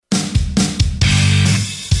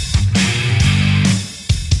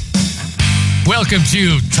Welcome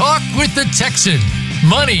to Talk with the Texan,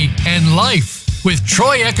 Money and Life with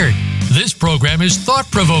Troy Eckert. This program is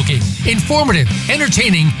thought-provoking, informative,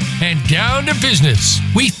 entertaining, and down to business.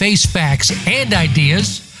 We face facts and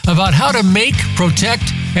ideas about how to make,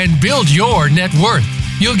 protect, and build your net worth.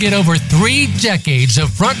 You'll get over 3 decades of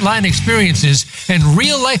frontline experiences and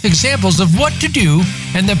real-life examples of what to do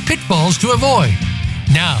and the pitfalls to avoid.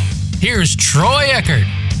 Now, here's Troy Eckert.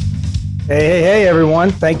 Hey,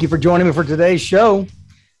 everyone. Thank you for joining me for today's show.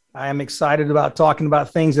 I am excited about talking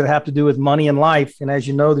about things that have to do with money and life. And as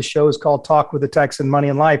you know, the show is called Talk with the Texan, Money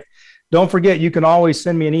and Life. Don't forget, you can always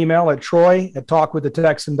send me an email at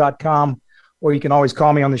troy@talkwiththetexan.com, or you can always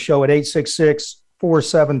call me on the show at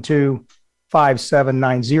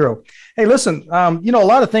 866-472-5790. Hey, listen, a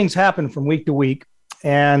lot of things happen from week to week,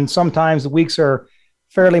 and sometimes the weeks are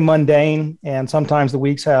fairly mundane, and sometimes the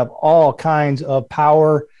weeks have all kinds of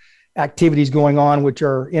power activities going on, which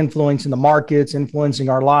are influencing the markets, influencing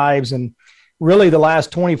our lives. And really the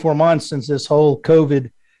last 24 months since this whole COVID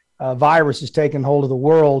virus has taken hold of the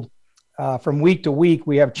world, from week to week,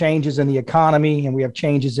 we have changes in the economy and we have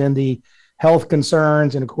changes in the health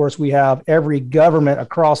concerns. And of course, we have every government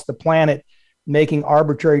across the planet making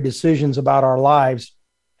arbitrary decisions about our lives.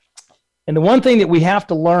 And the one thing that we have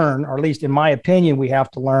to learn, or at least in my opinion, we have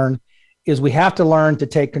to learn, is we have to learn to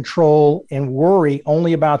take control and worry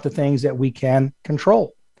only about the things that we can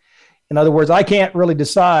control. In other words, I can't really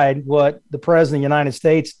decide what the president of the United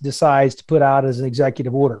States decides to put out as an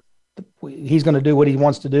executive order. He's going to do what he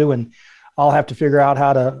wants to do, and I'll have to figure out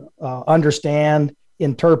how to understand,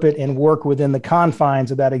 interpret, and work within the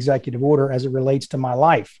confines of that executive order as it relates to my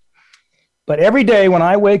life. But every day when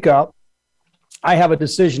I wake up, I have a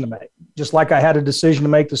decision to make, just like I had a decision to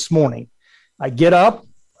make this morning. I get up,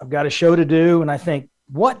 I've got a show to do, and I think,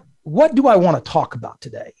 what do I want to talk about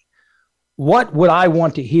today? What would I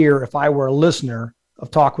want to hear if I were a listener of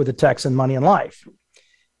Talk with the Texan, Money and Life?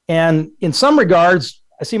 And in some regards,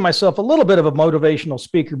 I see myself a little bit of a motivational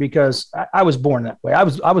speaker because I was born that way. I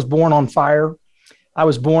was born on fire. I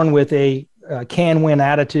was born with a can-win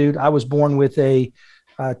attitude. I was born with a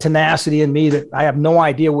tenacity in me that I have no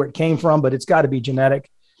idea where it came from, but it's got to be genetic.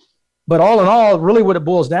 But all in all, really what it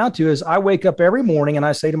boils down to is I wake up every morning and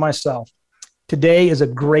I say to myself, today is a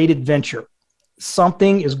great adventure.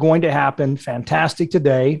 Something is going to happen fantastic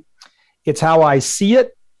today. It's how I see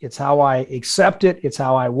it. It's how I accept it. It's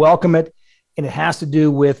how I welcome it. And it has to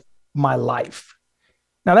do with my life.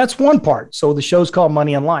 Now, that's one part. So the show's called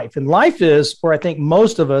Money and Life. And life is where I think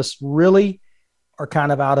most of us really are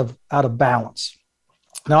kind of out of balance.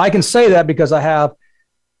 Now, I can say that because I have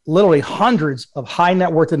literally hundreds of high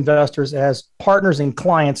net worth investors as partners and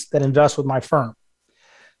clients that invest with my firm.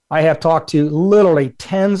 I have talked to literally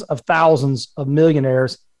tens of thousands of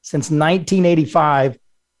millionaires since 1985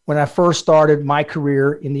 when I first started my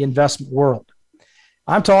career in the investment world.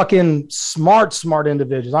 I'm talking smart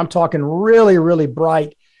individuals. I'm talking really, really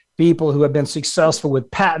bright people who have been successful with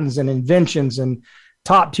patents and inventions and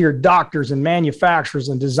top tier doctors and manufacturers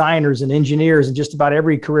and designers and engineers and just about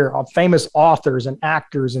every career, famous authors and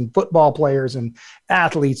actors and football players and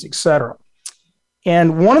athletes, et cetera.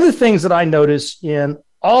 And one of the things that I notice in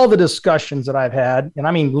all the discussions that I've had, and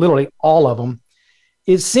I mean literally all of them,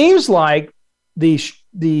 it seems like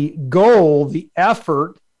the goal, the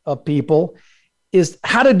effort of people is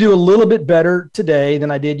how to do a little bit better today than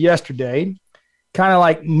I did yesterday, kind of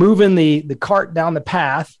like moving the cart down the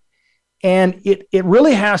path. And it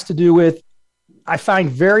really has to do with, I find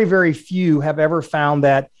very, very few have ever found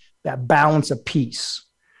that balance of peace.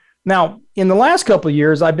 Now, in the last couple of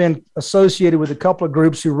years, I've been associated with a couple of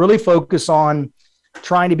groups who really focus on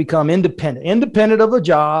trying to become independent of a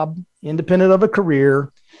job, independent of a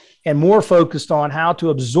career, and more focused on how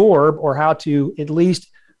to absorb or how to at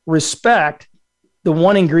least respect the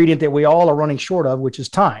one ingredient that we all are running short of, which is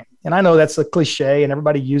time. And I know that's a cliche and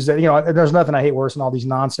everybody uses that. There's nothing I hate worse than all these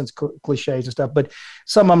nonsense cliches and stuff, but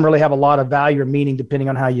some of them really have a lot of value or meaning depending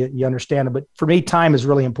on how you understand it. But for me, time is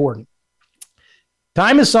really important.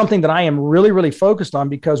 Time is something that I am really, really focused on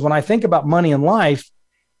because when I think about money in life,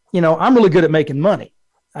 I'm really good at making money.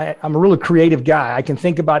 I'm a really creative guy. I can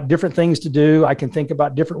think about different things to do. I can think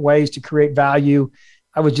about different ways to create value.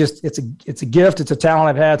 It's a gift. It's a talent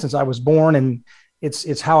I've had since I was born, and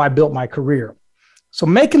it's how I built my career. So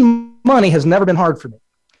making money has never been hard for me.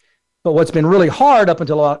 But what's been really hard up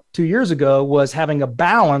until about 2 years ago was having a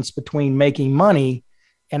balance between making money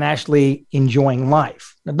and actually enjoying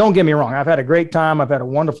life. Now, don't get me wrong. I've had a great time. I've had a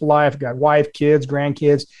wonderful life. I've got wife, kids,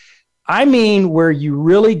 grandkids. I mean, where you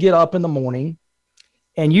really get up in the morning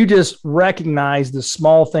and you just recognize the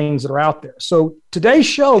small things that are out there. So today's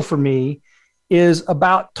show for me is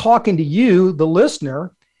about talking to you, the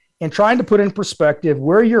listener, and trying to put in perspective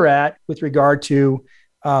where you're at with regard to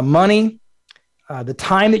money, the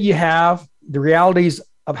time that you have, the realities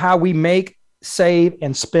of how we make, save,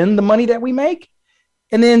 and spend the money that we make.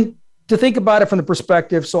 And then to think about it from the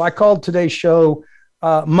perspective. So I called today's show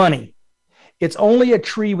Money. It's only a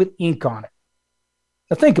tree with ink on it.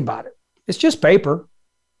 Now think about it. It's just paper.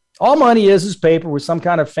 All money is paper with some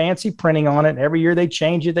kind of fancy printing on it. Every year they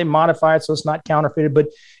change it, they modify it so it's not counterfeited. But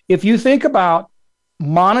if you think about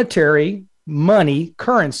monetary money,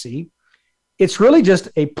 currency, it's really just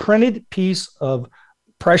a printed piece of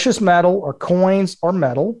precious metal or coins or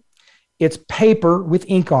metal. It's paper with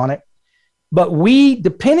ink on it. But we,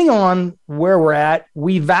 depending on where we're at,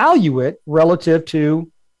 we value it relative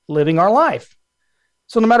to living our life.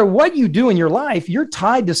 So no matter what you do in your life, you're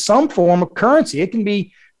tied to some form of currency. It can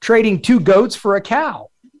be trading 2 goats for a cow,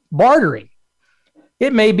 bartering.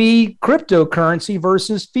 It may be cryptocurrency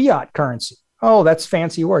versus fiat currency. Oh, that's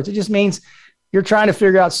fancy words. It just means you're trying to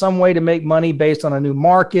figure out some way to make money based on a new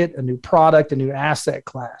market, a new product, a new asset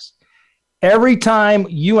class. Every time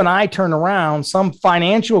you and I turn around, some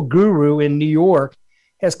financial guru in New York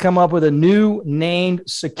has come up with a new named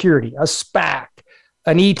security, a SPAC,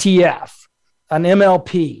 an ETF, an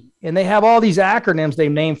MLP, and they have all these acronyms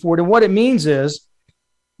they've named for it. And what it means is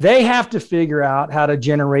they have to figure out how to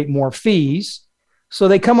generate more fees. So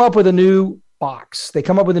they come up with a new box. They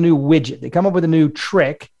come up with a new widget. They come up with a new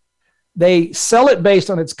trick. They sell it based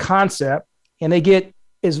on its concept, and they get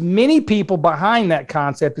as many people behind that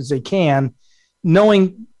concept as they can,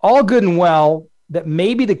 knowing all good and well that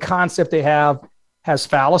maybe the concept they have has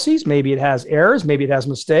fallacies, maybe it has errors, maybe it has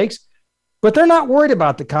mistakes, but they're not worried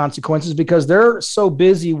about the consequences because they're so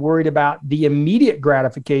busy worried about the immediate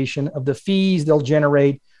gratification of the fees they'll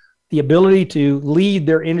generate, the ability to lead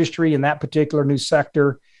their industry in that particular new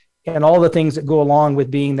sector, and all the things that go along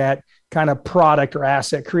with being that kind of product or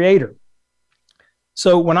asset creator.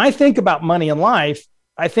 So when I think about money in life,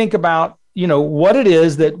 I think about, what it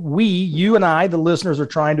is that you and I, the listeners, are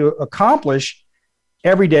trying to accomplish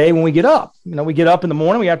every day when we get up. We get up in the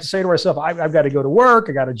morning, we have to say to ourselves, I've got to go to work.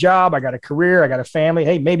 I got a job. I got a career. I got a family.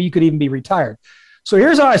 Hey, maybe you could even be retired. So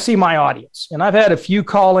here's how I see my audience. And I've had a few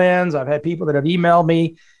call-ins. I've had people that have emailed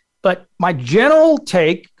me. But my general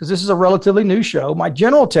take, because this is a relatively new show, my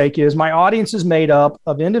general take is my audience is made up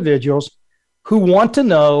of individuals who want to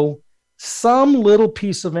know some little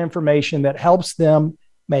piece of information that helps them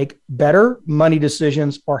make better money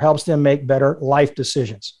decisions or helps them make better life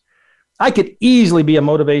decisions. I could easily be a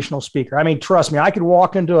motivational speaker. I mean, trust me, I could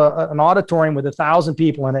walk into an auditorium with 1,000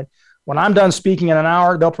 people in it. When I'm done speaking in an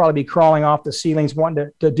hour, they'll probably be crawling off the ceilings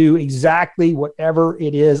wanting to do exactly whatever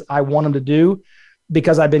it is I want them to do,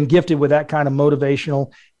 because I've been gifted with that kind of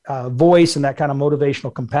motivational voice and that kind of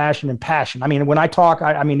motivational compassion and passion. I mean, when I talk,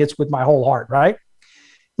 I mean, it's with my whole heart, right?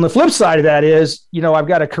 And the flip side of that is, I've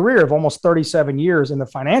got a career of almost 37 years in the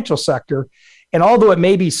financial sector. And although it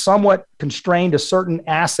may be somewhat constrained to certain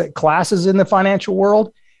asset classes in the financial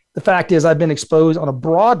world, the fact is I've been exposed on a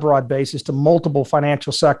broad basis to multiple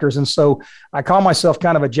financial sectors. And so I call myself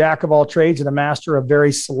kind of a jack of all trades and a master of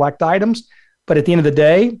very select items. But at the end of the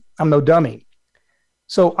day, I'm no dummy.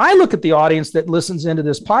 So I look at the audience that listens into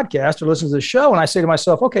this podcast or listens to the show, and I say to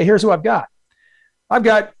myself, okay, here's who I've got. I've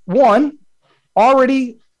got one,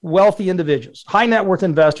 already wealthy individuals, high net worth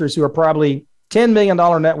investors who are probably $10 million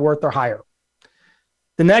net worth or higher.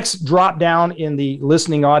 The next drop down in the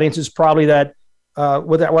listening audience is probably that,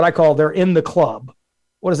 what I call they're in the club.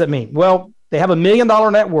 What does that mean? Well, they have $1 million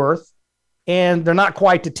net worth and they're not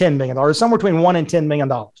quite to $10 million, somewhere between $1 and $10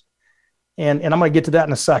 million. And I'm going to get to that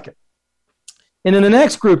in a second. And then the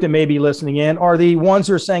next group that may be listening in are the ones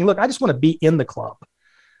who are saying, look, I just want to be in the club.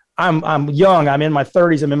 I'm young. I'm in my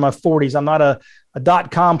 30s. I'm in my 40s. I'm not a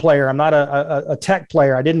 .com player. I'm not a tech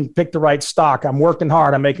player. I didn't pick the right stock. I'm working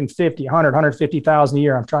hard. I'm making 50, 100, 150,000 a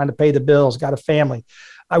year. I'm trying to pay the bills, got a family.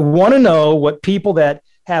 I want to know what people that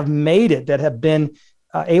have made it, that have been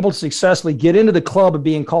able to successfully get into the club of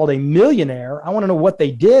being called a millionaire. I want to know what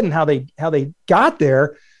they did and how they got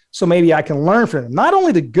there. So maybe I can learn from them. Not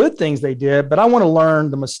only the good things they did, but I want to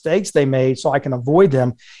learn the mistakes they made so I can avoid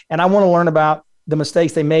them. And I want to learn about the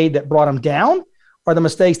mistakes they made that brought them down, or the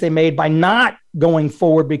mistakes they made by not going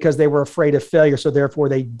forward because they were afraid of failure. So therefore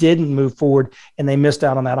they didn't move forward and they missed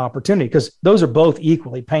out on that opportunity, because those are both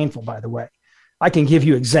equally painful, by the way. I can give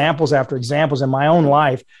you examples after examples in my own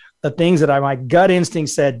life, the things that my gut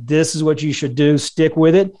instinct said, this is what you should do, stick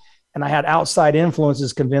with it. And I had outside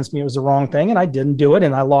influences convince me it was the wrong thing, and I didn't do it.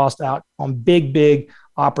 And I lost out on big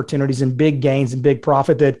opportunities and big gains and big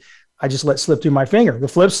profit that I just let slip through my finger. The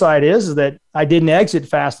flip side is that I didn't exit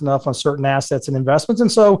fast enough on certain assets and investments.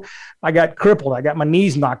 And so I got crippled. I got my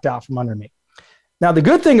knees knocked out from under me. Now, the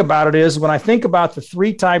good thing about it is when I think about the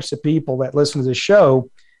three types of people that listen to this show,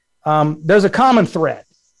 there's a common thread.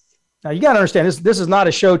 Now, you got to understand this is not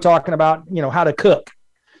a show talking about, how to cook.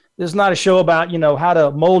 This is not a show about, how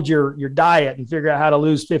to mold your diet and figure out how to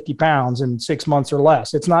lose 50 pounds in 6 months or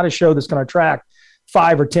less. It's not a show that's going to attract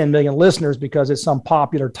 5 or 10 million listeners because it's some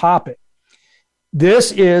popular topic.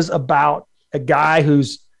 This is about a guy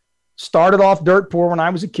who's started off dirt poor when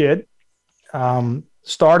I was a kid,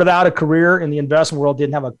 started out a career in the investment world,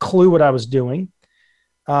 didn't have a clue what I was doing,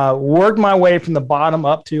 worked my way from the bottom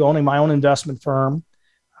up to owning my own investment firm,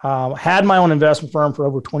 had my own investment firm for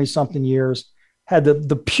over 20 something years, had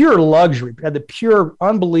the pure luxury, had the pure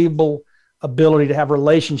unbelievable ability to have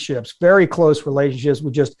relationships, very close relationships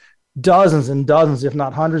with just dozens and dozens, if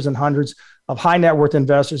not hundreds and hundreds of high net worth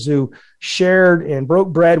investors who shared and broke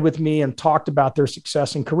bread with me and talked about their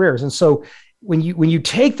success in careers. And so when you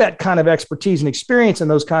take that kind of expertise and experience and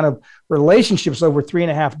those kind of relationships over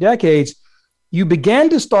 3.5 decades, you begin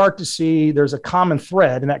to start to see there's a common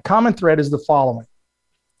thread. And that common thread is the following.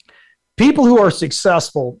 People who are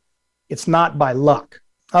successful, it's not by luck.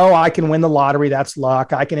 Oh, I can win the lottery. That's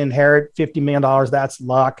luck. I can inherit $50 million. That's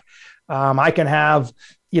luck. I can have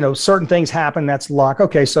certain things happen. That's luck.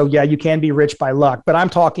 Okay. So yeah, you can be rich by luck, but I'm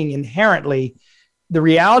talking inherently. The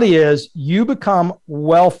reality is you become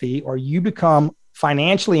wealthy or you become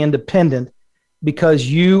financially independent because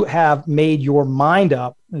you have made your mind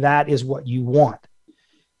up. That is what you want.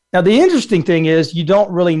 Now, the interesting thing is you don't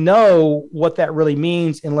really know what that really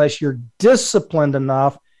means unless you're disciplined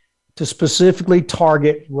enough to specifically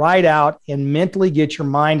target, write out, and mentally get your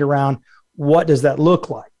mind around what does that look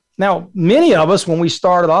like. Now, many of us, when we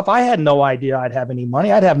started off, I had no idea I'd have any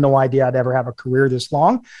money. I'd have no idea I'd ever have a career this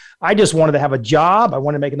long. I just wanted to have a job. I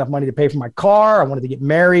wanted to make enough money to pay for my car. I wanted to get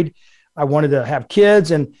married. I wanted to have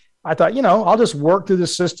kids. And I thought, I'll just work through the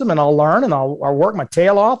system and I'll learn and I'll work my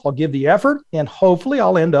tail off. I'll give the effort and hopefully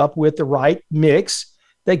I'll end up with the right mix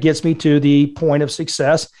that gets me to the point of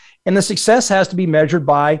success. And the success has to be measured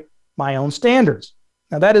by my own standards.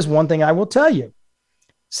 Now, that is one thing I will tell you.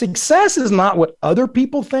 Success is not what other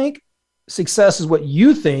people think. Success is what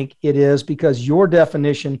you think it is because your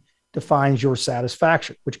definition defines your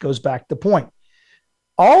satisfaction, which goes back to the point.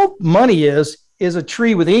 All money is a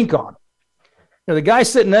tree with ink on it. The guy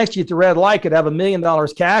sitting next to you at the red light could have $1 million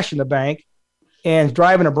cash in the bank and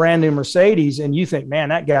driving a brand new Mercedes. And you think, man,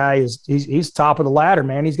 that guy he's top of the ladder,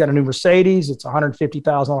 man. He's got a new Mercedes. It's a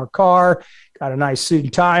 $150,000 car, got a nice suit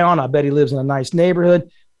and tie on. I bet he lives in a nice neighborhood.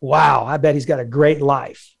 Wow, I bet he's got a great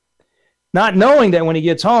life. Not knowing that when he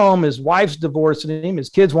gets home, his wife's divorcing him, his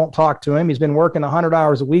kids won't talk to him. He's been working 100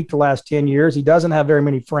 hours a week the last 10 years. He doesn't have very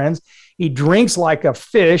many friends. He drinks like a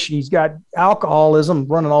fish. He's got alcoholism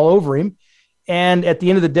running all over him. And at the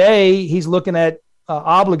end of the day, he's looking at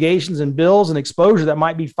obligations and bills and exposure that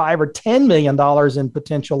might be $5 or $10 million in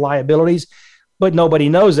potential liabilities. But nobody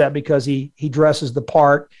knows that because he dresses the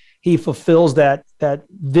part. He fulfills that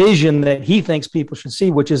vision that he thinks people should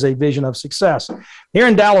see, which is a vision of success. Here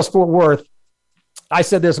in Dallas, Fort Worth, I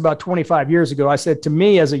said this about 25 years ago. I said to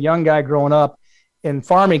me as a young guy growing up in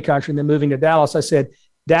farming country and then moving to Dallas, I said,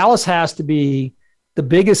 Dallas has to be the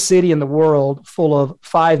biggest city in the world full of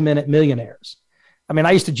 5-minute millionaires. I mean,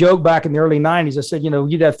 I used to joke back in the early 90s. I said,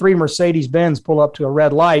 you'd have 3 Mercedes-Benz pull up to a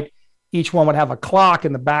red light. Each one would have a clock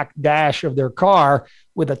in the back dash of their car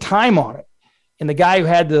with a time on it. And the guy who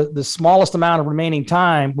had the smallest amount of remaining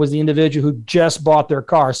time was the individual who just bought their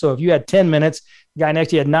car. So if you had 10 minutes, the guy next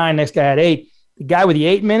to you had 9, next guy had 8. The guy with the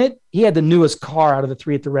 8-minute, he had the newest car out of the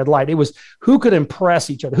 3 at the red light. It was who could impress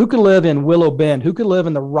each other, who could live in Willow Bend, who could live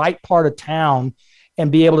in the right part of town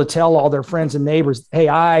and be able to tell all their friends and neighbors, hey,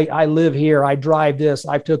 I live here, I drive this,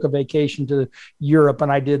 I took a vacation to Europe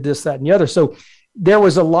and I did this, that, and the other. So there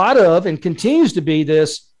was a lot of, and continues to be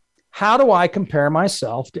this, how do I compare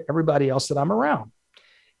myself to everybody else that I'm around?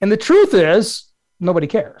 And the truth is, nobody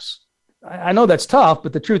cares. I know that's tough,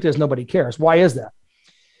 but the truth is nobody cares. Why is that?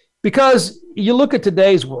 Because you look at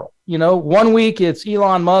today's world, 1 week it's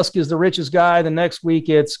Elon Musk is the richest guy. The next week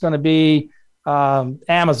it's going to be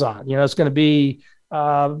Amazon. It's going to be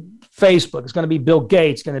Facebook. It's going to be Bill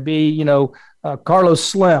Gates. It's going to be, Carlos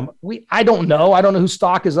Slim. I don't know. I don't know whose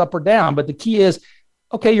stock is up or down. But the key is,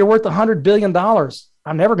 okay, you're worth $100 billion.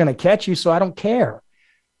 I'm never going to catch you, so I don't care.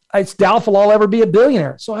 It's doubtful I'll ever be a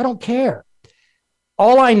billionaire, so I don't care.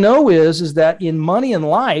 All I know is that in money and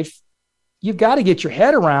life, you've got to get your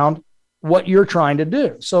head around what you're trying to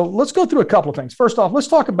do. So let's go through a couple of things. First off, let's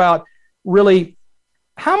talk about really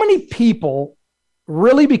how many people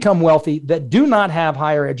really become wealthy that do not have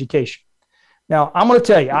higher education. Now, I'm going to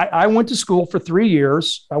tell you, I went to school for 3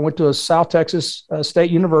 years. I went to a South Texas State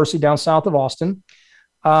University down south of Austin.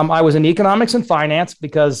 I was in economics and finance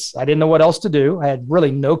because I didn't know what else to do. I had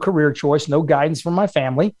really no career choice, no guidance from my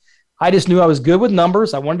family. I just knew I was good with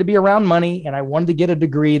numbers. I wanted to be around money, and I wanted to get a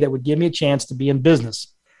degree that would give me a chance to be in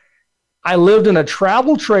business. I lived in a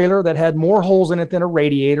travel trailer that had more holes in it than a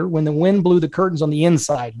radiator. When the wind blew, the curtains on the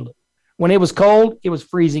inside blew. When it was cold, it was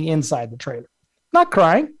freezing inside the trailer. Not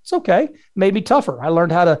crying. It's okay. Made me tougher. I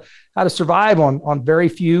learned how to survive on very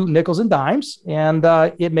few nickels and dimes, and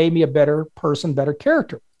it made me a better person, better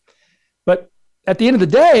character. But at the end of the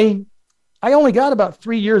day, I only got about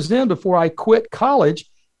 3 years in before I quit college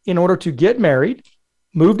in order to get married,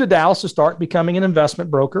 moved to Dallas to start becoming an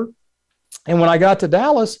investment broker. And when I got to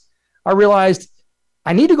Dallas, I realized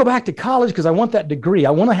I need to go back to college because I want that degree.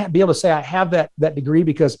 I want to be able to say I have that degree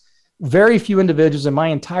because very few individuals in my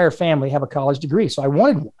entire family have a college degree. So I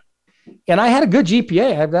wanted one. And I had a good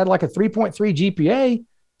GPA. I had like a 3.3 GPA,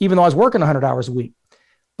 even though I was working 100 hours a week.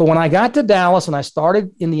 But when I got to Dallas and I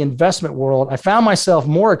started in the investment world, I found myself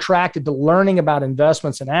more attracted to learning about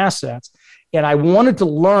investments and assets. And I wanted to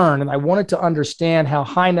learn and I wanted to understand how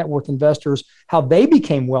high net worth investors, how they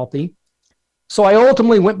became wealthy. So I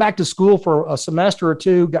ultimately went back to school for a semester or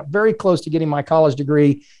two, got very close to getting my college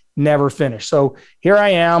degree, never finished. So here I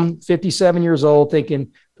am, 57 years old,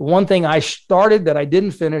 thinking the one thing I started that I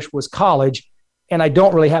didn't finish was college. And I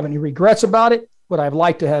don't really have any regrets about it. Would I have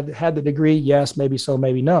liked to have had the degree? Yes, maybe so,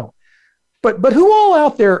 maybe no. But who all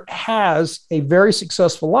out there has a very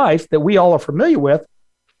successful life that we all are familiar with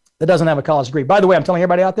that doesn't have a college degree? By the way, I'm telling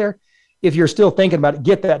everybody out there, if you're still thinking about it,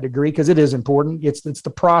 get that degree because it is important. It's the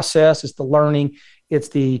process, it's the learning, it's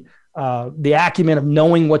the acumen of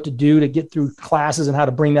knowing what to do to get through classes and how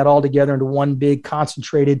to bring that all together into one big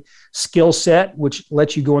concentrated skill set, which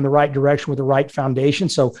lets you go in the right direction with the right foundation.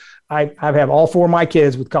 So I have all 4 of my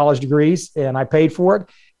kids with college degrees, and I paid for it,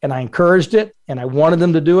 and I encouraged it, and I wanted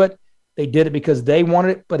them to do it. They did it because they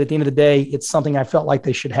wanted it, but at the end of the day, it's something I felt like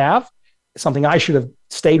they should have, something I should have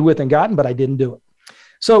stayed with and gotten, but I didn't do it.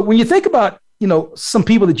 So when you think about, some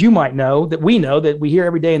people that you might know, that we hear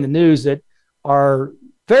every day in the news that are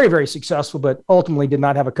very, very successful, but ultimately did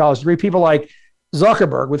not have a college degree. People like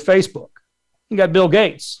Zuckerberg with Facebook. You got Bill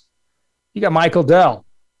Gates. You got Michael Dell.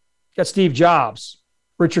 You got Steve Jobs,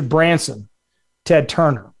 Richard Branson, Ted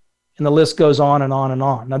Turner, and the list goes on and on and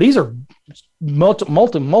on. Now, these are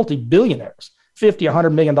multi-billionaires,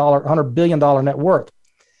 $50, $100 billion net worth.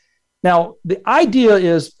 Now, the idea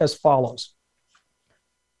is as follows.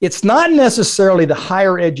 It's not necessarily the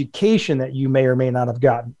higher education that you may or may not have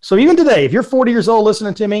gotten. So even today, if you're 40 years old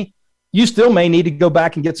listening to me, you still may need to go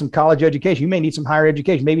back and get some college education. You may need some higher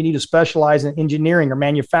education. Maybe you need to specialize in engineering or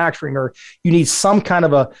manufacturing, or you need some kind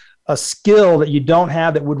of a skill that you don't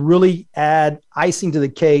have that would really add icing to the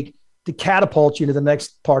cake to catapult you to the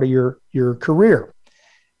next part of your career.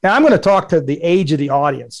 Now, I'm going to talk to the age of the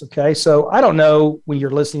audience, okay? So I don't know when you're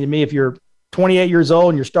listening to me if you're 28 years old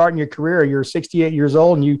and you're starting your career, or you're 68 years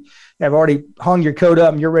old and you have already hung your coat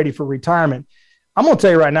up and you're ready for retirement. I'm going to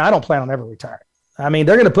tell you right now, I don't plan on ever retiring. I mean,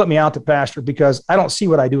 they're going to put me out to pasture because I don't see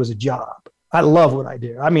what I do as a job. I love what I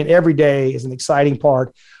do. I mean, every day is an exciting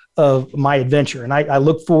part of my adventure. And I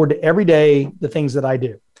look forward to every day, the things that I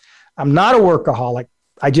do. I'm not a workaholic.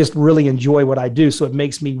 I just really enjoy what I do. So it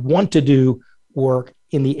makes me want to do work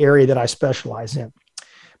in the area that I specialize in.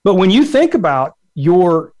 But when you think about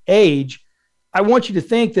your age, I want you to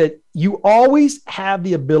think that you always have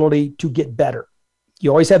the ability to get better. You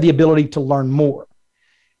always have the ability to learn more.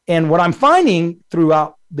 And what I'm finding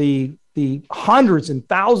throughout the hundreds and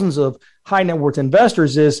thousands of high net worth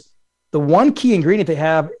investors is the one key ingredient they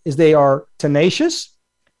have is they are tenacious,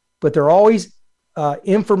 but they're always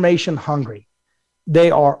information hungry.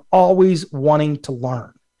 They are always wanting to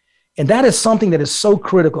learn. And that is something that is so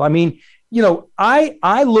critical. I mean,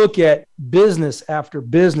 I look at business after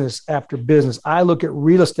business after business. I look at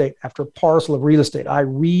real estate after parcel of real estate. I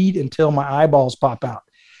read until my eyeballs pop out.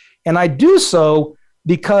 And I do so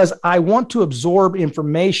because I want to absorb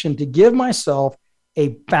information to give myself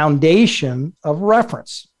a foundation of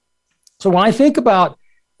reference. So when I think about,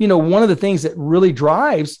 one of the things that really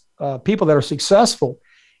drives people that are successful,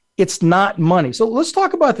 it's not money. So let's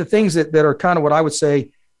talk about the things that are kind of what I would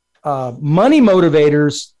say money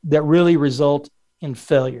motivators that really result in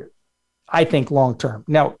failure, I think, long-term.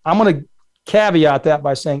 Now, I'm going to caveat that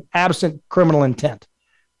by saying absent criminal intent.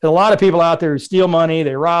 There's a lot of people out there who steal money,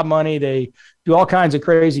 they rob money, they do all kinds of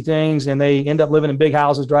crazy things, and they end up living in big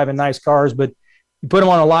houses, driving nice cars. But you put them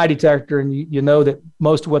on a lie detector and you know that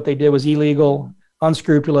most of what they did was illegal,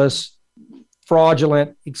 unscrupulous,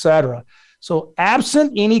 fraudulent, etc. So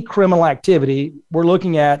absent any criminal activity, we're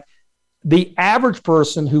looking at the average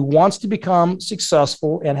person who wants to become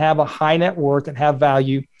successful and have a high net worth and have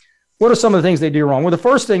value. What are some of the things they do wrong? Well, the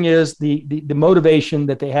first thing is the motivation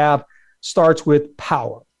that they have starts with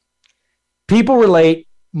power. People relate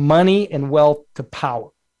money and wealth to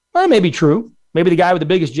power. Well, that may be true. Maybe the guy with the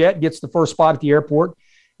biggest jet gets the first spot at the airport.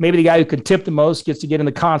 Maybe the guy who can tip the most gets to get in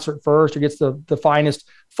the concert first or gets the finest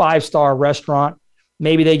 5-star restaurant.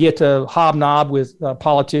 Maybe they get to hobnob with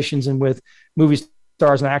politicians and with movie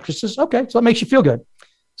stars and actresses. Okay, so it makes you feel good.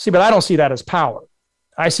 See, but I don't see that as power.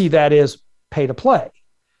 I see that as pay to play.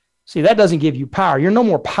 See, that doesn't give you power. You're no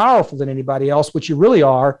more powerful than anybody else. What you really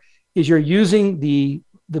are is you're using the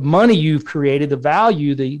money you've created, the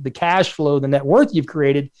value, the cash flow, the net worth you've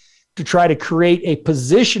created to try to create a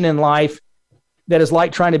position in life that is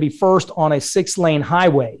like trying to be first on a 6-lane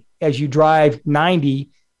highway as you drive 90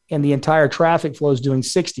 and the entire traffic flow is doing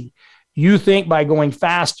 60. You think by going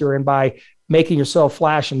faster and by making yourself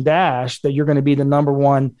flash and dash that you're going to be the number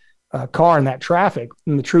one car in that traffic.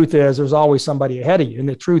 And the truth is there's always somebody ahead of you. And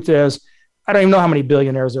the truth is, I don't even know how many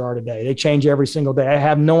billionaires there are today. They change every single day. I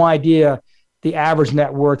have no idea the average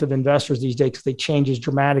net worth of investors these days because they changes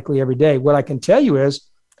dramatically every day. What I can tell you is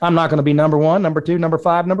I'm not going to be number 1, number 2, number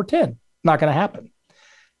 5, number 10. Not going to happen.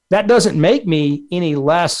 That doesn't make me any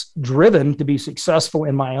less driven to be successful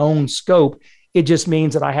in my own scope. It just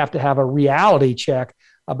means that I have to have a reality check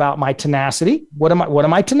about my tenacity. What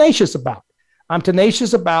am I tenacious about? I'm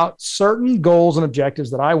tenacious about certain goals and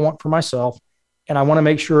objectives that I want for myself. And I want to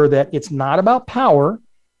make sure that it's not about power.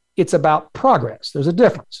 It's about progress. There's a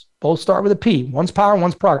difference. Both start with a P. One's power,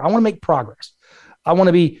 one's progress. I want to make progress. I want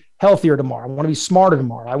to be healthier tomorrow. I want to be smarter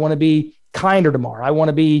tomorrow. I want to be kinder tomorrow. I want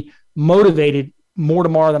to be motivated more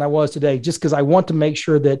tomorrow than I was today, just because I want to make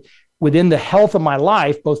sure that within the health of my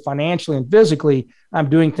life, both financially and physically, I'm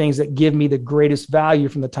doing things that give me the greatest value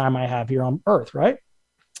from the time I have here on earth, right?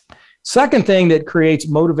 Second thing that creates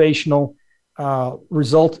motivation for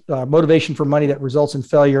money that results in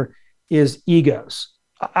failure is egos.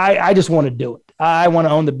 I just want to do it. I want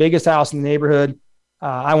to own the biggest house in the neighborhood.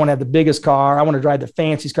 I want to have the biggest car. I want to drive the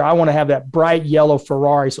fanciest car. I want to have that bright yellow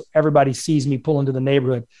Ferrari so everybody sees me pull into the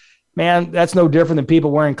neighborhood. Man, that's no different than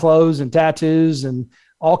people wearing clothes and tattoos and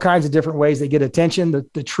all kinds of different ways they get attention.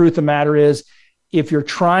 The truth of the matter is, if you're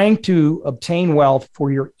trying to obtain wealth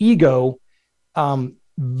for your ego,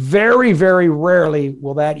 very, very rarely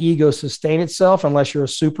will that ego sustain itself unless you're a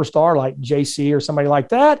superstar like JC or somebody like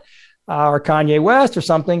that, or Kanye West or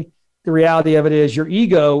something. The reality of it is your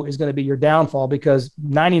ego is going to be your downfall because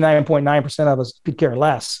 99.9% of us could care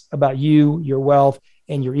less about you, your wealth,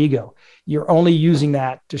 and your ego. You're only using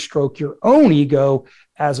that to stroke your own ego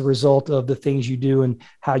as a result of the things you do and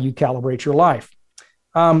how you calibrate your life.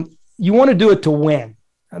 You want to do it to win.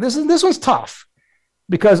 Now, this one's tough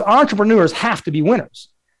because entrepreneurs have to be winners.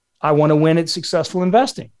 I want to win at successful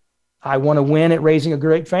investing. I want to win at raising a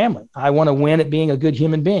great family. I want to win at being a good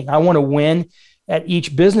human being. I want to win at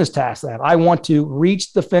each business task that I want to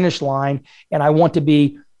reach the finish line, and I want to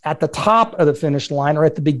be at the top of the finish line or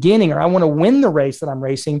at the beginning, or I want to win the race that I'm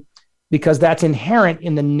racing because that's inherent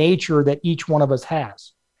in the nature that each one of us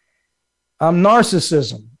has.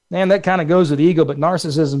 Narcissism, man, that kind of goes with ego, but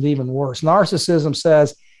narcissism is even worse. Narcissism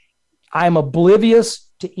says, I'm oblivious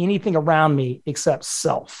to anything around me except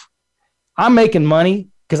self. I'm making money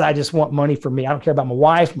because I just want money for me. I don't care about my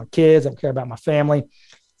wife, my kids. I don't care about my family.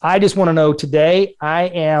 I just want to know today I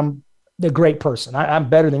am the great person. I'm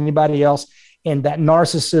better than anybody else. And that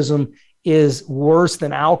narcissism is worse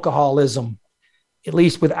than alcoholism. At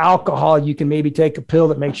least with alcohol, you can maybe take a pill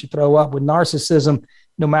that makes you throw up. With narcissism,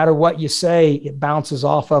 no matter what you say, it bounces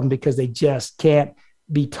off of them because they just can't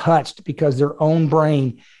be touched because their own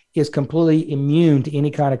brain is completely immune to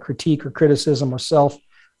any kind of critique or criticism or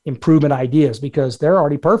self-improvement ideas because they're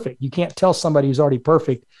already perfect. You can't tell somebody who's already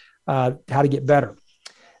perfect how to get better.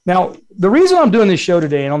 Now, the reason I'm doing this show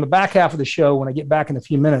today, and on the back half of the show, when I get back in a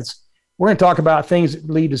few minutes, we're going to talk about things that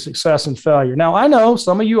lead to success and failure. Now, I know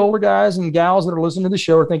some of you older guys and gals that are listening to the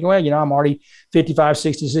show are thinking, well, I'm already 55,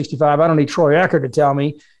 60, 65. I don't need Troy Eckert to tell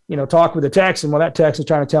me, talk with a Texan. Well, that Texan is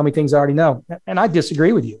trying to tell me things I already know. And I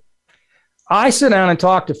disagree with you. I sit down and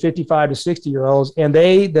talk to 55 to 60-year-olds, and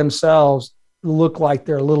they themselves look like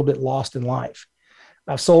they're a little bit lost in life.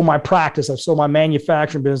 I've sold my practice. I've sold my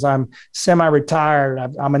manufacturing business. I'm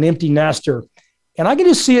semi-retired. I'm an empty nester. And I can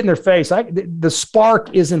just see it in their face. The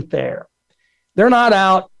spark isn't there. They're not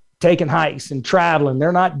out taking hikes and traveling.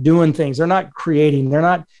 They're not doing things. They're not creating. They're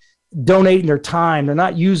not donating their time. They're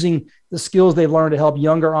not using the skills they've learned to help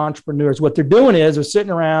younger entrepreneurs. What they're doing is they're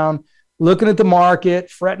sitting around looking at the market,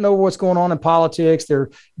 fretting over what's going on in politics.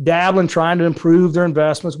 They're dabbling, trying to improve their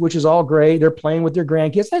investments, which is all great. They're playing with their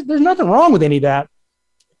grandkids. There's nothing wrong with any of that.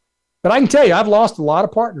 But I can tell you, I've lost a lot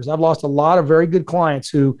of partners. I've lost a lot of very good clients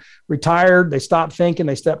who retired. They stopped thinking,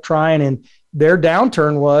 they stopped trying. And their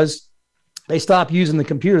downturn was they stopped using the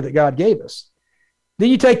computer that God gave us. Then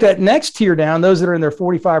you take that next tier down, those that are in their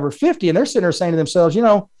 45 or 50, and they're sitting there saying to themselves,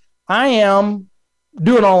 I am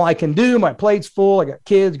doing all I can do. My plate's full. I got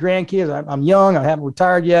kids, grandkids. I'm young. I haven't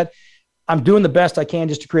retired yet. I'm doing the best I can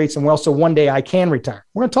just to create some wealth so one day I can retire.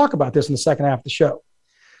 We're going to talk about this in the second half of the show.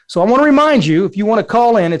 So I want to remind you, if you want to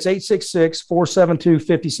call in, it's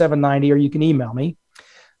 866-472-5790, or you can email me.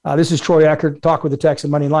 This is Troy Eckert, Talk with the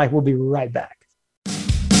Texan, Money and Life. We'll be right back.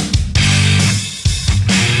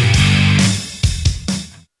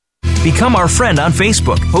 Become our friend on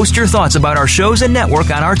Facebook. Post your thoughts about our shows and network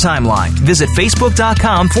on our timeline. Visit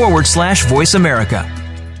facebook.com/Voice America.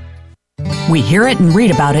 We hear it and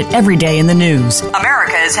read about it every day in the news.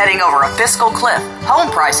 America is heading over a fiscal cliff.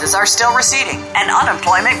 Home prices are still receding and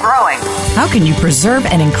unemployment growing. How can you preserve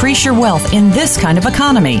and increase your wealth in this kind of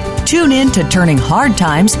economy? Tune in to Turning Hard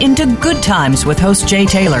Times into Good Times with host Jay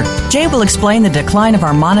Taylor. Jay will explain the decline of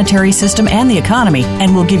our monetary system and the economy,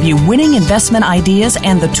 and will give you winning investment ideas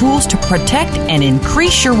and the tools to protect and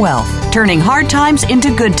increase your wealth. Turning Hard Times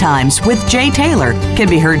into Good Times with Jay Taylor can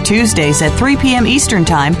be heard Tuesdays at 3 p.m. Eastern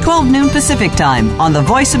Time, 12 noon Pacific Time on the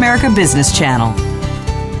Voice America Business Channel.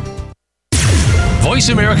 Voice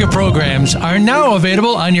America programs are now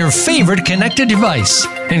available on your favorite connected device,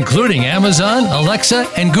 including Amazon, Alexa,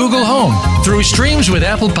 and Google Home. Through streams with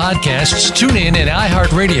Apple Podcasts, TuneIn, and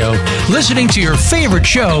iHeartRadio, listening to your favorite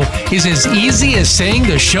show is as easy as saying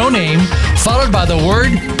the show name followed by the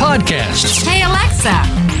word podcast. Hey, Alexa,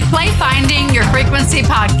 play Finding Your Frequency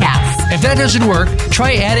podcast. If that doesn't work,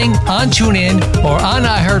 try adding on TuneIn or on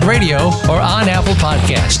iHeartRadio or on Apple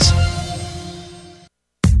Podcasts.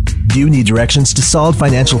 Do you need directions to solid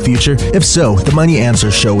financial future? If so, the Money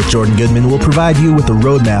Answers Show with Jordan Goodman will provide you with a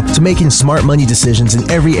roadmap to making smart money decisions in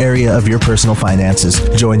every area of your personal finances.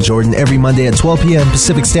 Join Jordan every Monday at 12 p.m.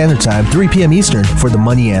 Pacific Standard Time, 3 p.m. Eastern for the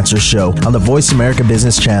Money Answers Show on the Voice America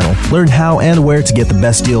Business Channel. Learn how and where to get the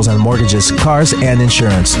best deals on mortgages, cars, and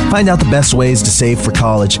insurance. Find out the best ways to save for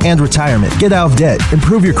college and retirement. Get out of debt,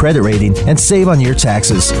 improve your credit rating, and save on your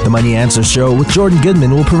taxes. The Money Answers Show with Jordan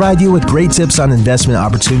Goodman will provide you with great tips on investment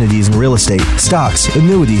opportunities in real estate, stocks,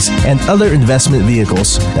 annuities, and other investment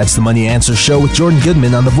vehicles. That's the Money Answers Show with Jordan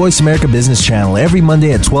Goodman on the Voice America Business Channel every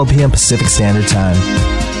Monday at 12 p.m. Pacific Standard Time.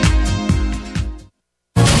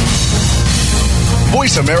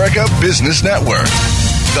 Voice America Business Network,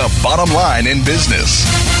 the bottom line in business.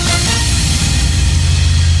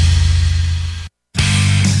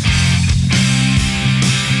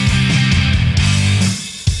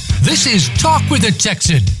 This is Talk with a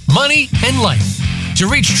Texan, Money and Life. To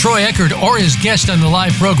reach Troy Eckert or his guest on the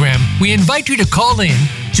live program, we invite you to call in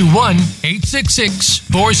to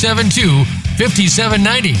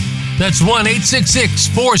 1-866-472-5790. That's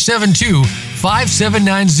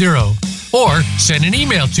 1-866-472-5790. Or send an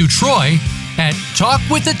email to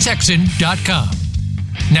troy@talkwiththetexan.com.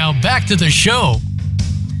 Now back to the show.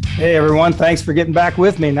 Hey, everyone. Thanks for getting back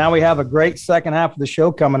with me. Now we have a great second half of the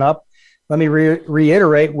show coming up. Let me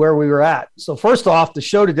reiterate where we were at. So first off, the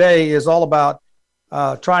show today is all about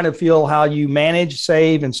trying to feel how you manage,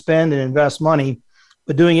 save, and spend and invest money,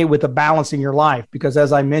 but doing it with a balance in your life. Because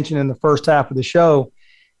as I mentioned in the first half of the show,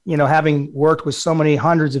 having worked with so many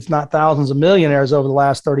hundreds, if not thousands of millionaires over the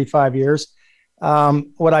last 35 years,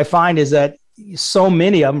 what I find is that so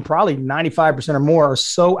many of them, probably 95% or more, are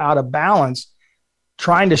so out of balance,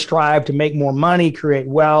 trying to strive to make more money, create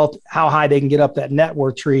wealth, how high they can get up that net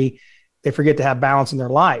worth tree. They forget to have balance in their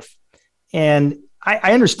life. And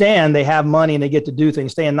I understand they have money and they get to do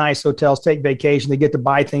things, stay in nice hotels, take vacation, they get to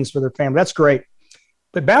buy things for their family. That's great.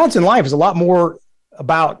 But balance in life is a lot more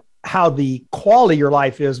about how the quality of your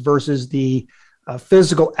life is versus the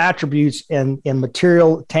physical attributes and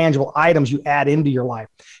material, tangible items you add into your life.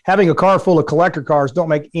 Having a car full of collector cars don't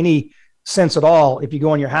make any sense at all if you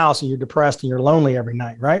go in your house and you're depressed and you're lonely every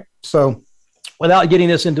night, right? So without getting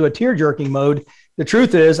this into a tear-jerking mode, the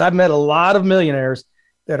truth is I've met a lot of millionaires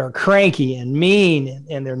that are cranky and mean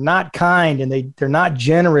and they're not kind and they're not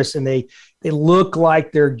generous and they look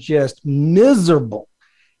like they're just miserable.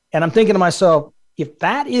 And I'm thinking to myself, if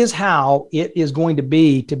that is how it is going to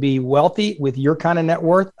be wealthy with your kind of net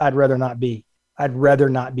worth, I'd rather not be. I'd rather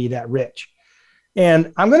not be that rich.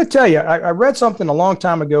 And I'm going to tell you, I read something a long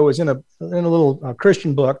time ago. It was in a little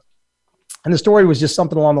Christian book. And the story was just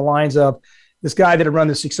something along the lines of this guy that had run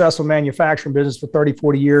the successful manufacturing business for 30,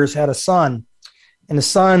 40 years, had a son. And the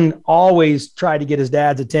son always tried to get his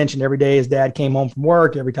dad's attention every day. His dad came home from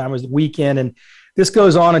work, every time it was the weekend. And this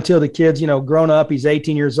goes on until the kid's, grown up. He's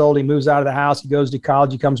 18 years old. He moves out of the house. He goes to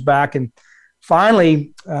college. He comes back. And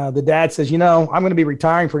finally, the dad says, I'm going to be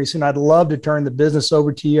retiring pretty soon. I'd love to turn the business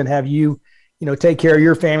over to you and have you, take care of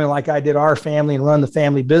your family like I did our family and run the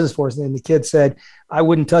family business for us. And the kid said, I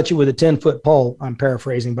wouldn't touch it with a 10-foot pole. I'm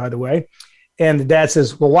paraphrasing, by the way. And the dad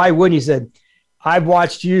says, well, why wouldn't you? He said, I've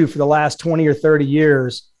watched you for the last 20 or 30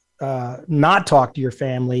 years not talk to your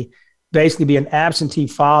family, basically be an absentee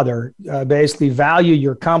father, basically value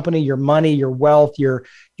your company, your money, your wealth, your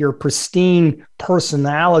pristine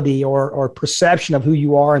personality or perception of who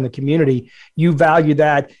you are in the community. You value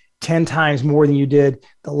that 10 times more than you did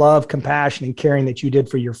the love, compassion, and caring that you did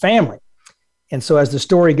for your family. And so as the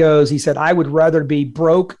story goes, he said, I would rather be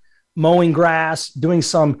broke, mowing grass, doing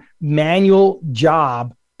some manual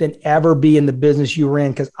job than ever be in the business you were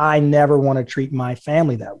in, because I never want to treat my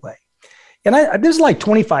family that way. And this is like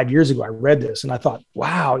 25 years ago, I read this and I thought,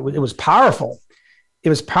 wow, it was powerful. It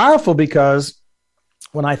was powerful because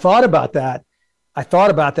when I thought about that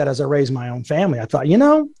as I raised my own family. I thought,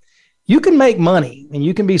 you can make money and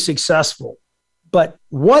you can be successful, but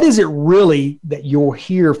what is it really that you're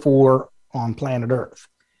here for on planet Earth?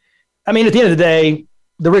 I mean, at the end of the day,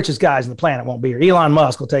 the richest guys on the planet won't be here. Elon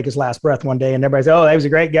Musk will take his last breath one day and everybody says, oh, he was a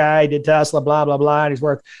great guy, did Tesla, blah, blah, blah, and he's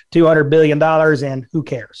worth $200 billion, and who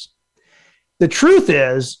cares? The truth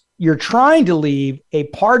is, you're trying to leave a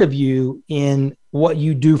part of you in what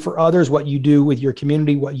you do for others, what you do with your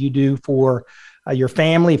community, what you do for your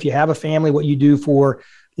family, if you have a family, what you do for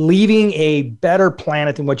leaving a better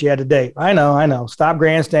planet than what you had today. I know. Stop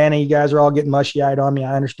grandstanding. You guys are all getting mushy-eyed on me.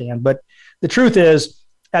 I understand. But the truth is,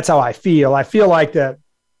 that's how I feel. I feel like that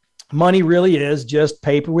money really is just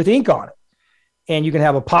paper with ink on it. And you can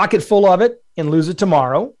have a pocket full of it and lose it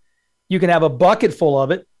tomorrow. You can have a bucket full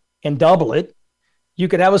of it and double it. You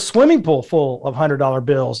could have a swimming pool full of $100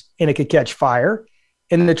 bills and it could catch fire.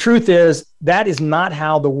 And the truth is, that is not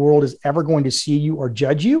how the world is ever going to see you or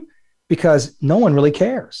judge you, because no one really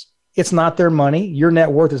cares. It's not their money. Your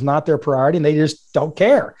net worth is not their priority, and they just don't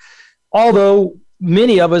care. Although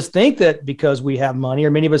many of us think that because we have money,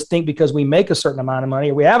 or many of us think because we make a certain amount of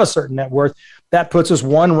money or we have a certain net worth, that puts us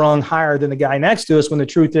one rung higher than the guy next to us, when the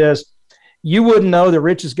truth is, you wouldn't know the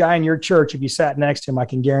richest guy in your church if you sat next to him. I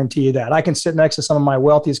can guarantee you that. I can sit next to some of my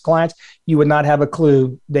wealthiest clients. You would not have a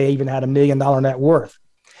clue they even had $1 million net worth.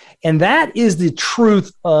 And that is the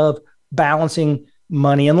truth of Balancing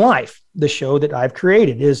Money and Life. The show that I've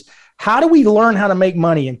created is, how do we learn how to make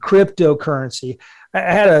money in cryptocurrency? I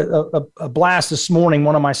had a blast this morning.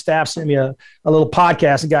 One of my staff sent me a little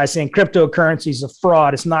podcast, a guy saying cryptocurrency is a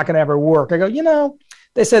fraud. It's not going to ever work. I go,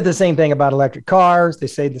 they said the same thing about electric cars. They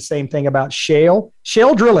say the same thing about shale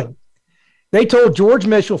drilling. They told George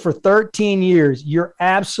Mitchell for 13 years, you're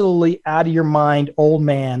absolutely out of your mind, old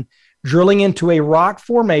man, drilling into a rock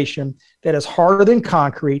formation that is harder than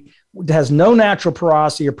concrete, has no natural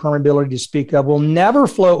porosity or permeability to speak of, will never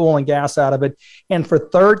flow oil and gas out of it. And for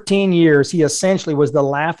 13 years, he essentially was the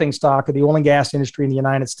laughingstock of the oil and gas industry in the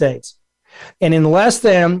United States. And in less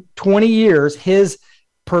than 20 years, his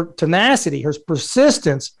tenacity, his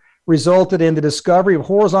persistence resulted in the discovery of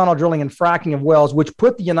horizontal drilling and fracking of wells, which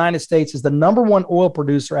put the United States as the number one oil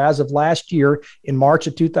producer as of last year. In March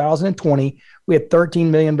of 2020, we had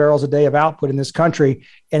 13 million barrels a day of output in this country,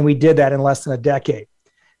 and we did that in less than a decade.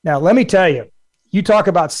 Now, let me tell you, you talk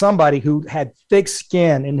about somebody who had thick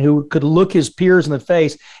skin and who could look his peers in the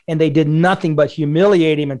face, and they did nothing but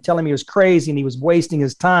humiliate him and tell him he was crazy and he was wasting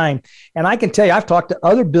his time. And I can tell you, I've talked to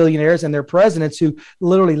other billionaires and their presidents who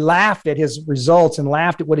literally laughed at his results and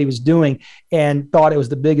laughed at what he was doing and thought it was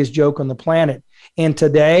the biggest joke on the planet. And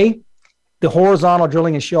today, the horizontal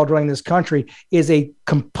drilling and shale drilling in this country is a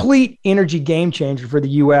complete energy game changer for the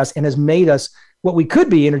U.S. and has made us what we could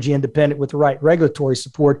be energy independent with the right regulatory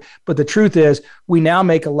support. But the truth is, we now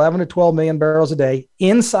make 11 to 12 million barrels a day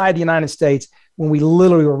inside the United States when we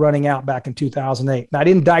literally were running out back in 2008. Now, I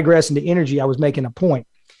didn't digress into energy. I was making a point.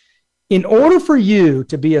 In order for you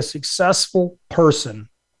to be a successful person,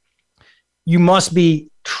 you must be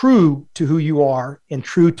true to who you are and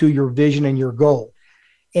true to your vision and your goal.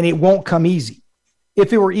 And it won't come easy.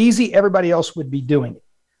 If it were easy, everybody else would be doing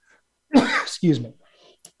it. Excuse me.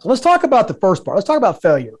 So let's talk about the first part. Let's talk about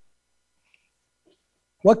failure.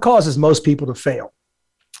 What causes most people to fail?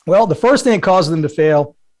 Well, the first thing that causes them to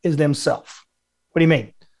fail is themselves. What do you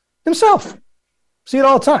mean? Themselves. See it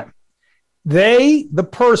all the time. The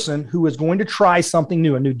person who is going to try something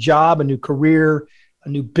new, a new job, a new career, a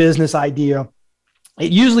new business idea,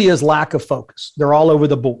 it usually is lack of focus. They're all over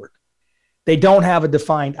the board. They don't have a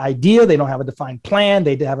defined idea. They don't have a defined plan.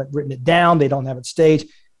 They haven't written it down. They don't have it staged.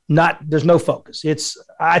 There's no focus.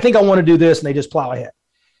 I think I want to do this, and they just plow ahead.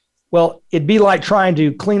 Well, it'd be like trying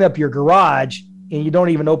to clean up your garage and you don't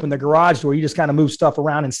even open the garage door. You just kind of move stuff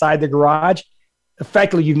around inside the garage.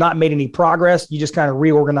 Effectively, you've not made any progress. You just kind of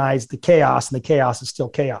reorganize the chaos, and the chaos is still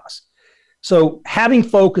chaos. So having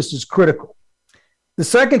focus is critical. The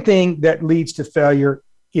second thing that leads to failure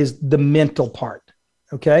is the mental part,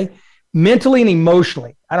 okay? Mentally and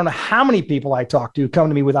emotionally. I don't know how many people I talk to come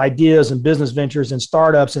to me with ideas and business ventures and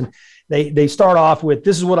startups, and they start off with,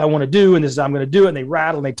 this is what I want to do, and this is how I'm going to do it, and they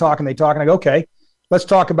rattle and they talk, and I go, okay, let's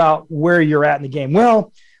talk about where you're at in the game.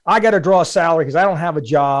 Well, I got to draw a salary because I don't have a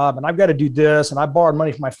job, and I've got to do this, and I borrowed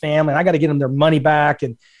money from my family, and I got to get them their money back.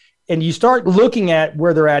 And you start looking at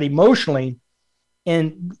where they're at emotionally,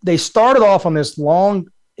 and they started off on this long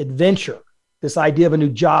adventure, this idea of a new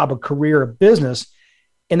job, a career, a business,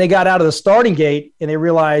 and they got out of the starting gate and they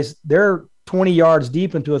realized they're 20 yards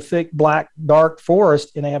deep into a thick, black, dark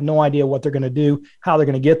forest, and they have no idea what they're going to do, how they're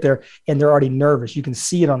going to get there. And they're already nervous. You can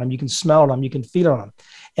see it on them. You can smell it on them. You can feel it on them.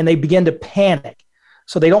 And they begin to panic.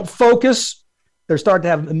 So they don't focus. They're starting to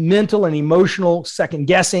have mental and emotional second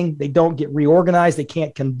guessing. They don't get reorganized. They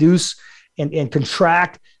can't conduce and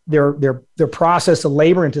contract their process of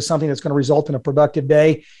labor into something that's going to result in a productive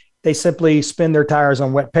day. They simply spin their tires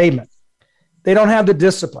on wet pavement. They don't have the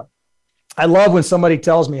discipline. I love when somebody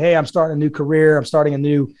tells me, hey, I'm starting a new career. I'm starting a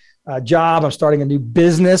new job. I'm starting a new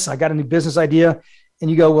business. I got a new business idea. And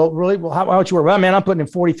you go, well, really? Well, how much you work? Well, man, I'm putting in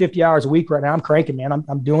 40, 50 hours a week right now. I'm cranking, man.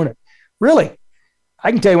 I'm doing it. Really?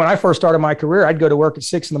 I can tell you when I first started my career, I'd go to work at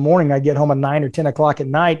 6 a.m. I'd get home at 9 or 10 o'clock at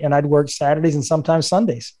night, and I'd work Saturdays and sometimes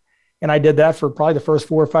Sundays. And I did that for probably the first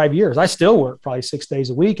 4 or 5 years. I still work probably 6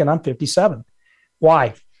 days a week, and I'm 57.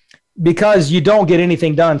 Why? Because you don't get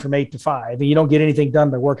anything done from 8 to 5, and you don't get anything done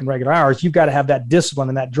by working regular hours. You've got to have that discipline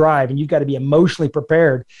and that drive, and you've got to be emotionally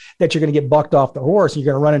prepared that you're going to get bucked off the horse, and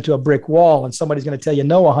you're going to run into a brick wall, and somebody's going to tell you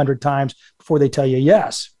no 100 times before they tell you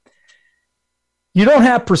yes. You don't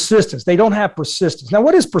have persistence. They don't have persistence. Now,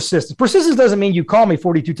 what is persistence? Persistence doesn't mean you call me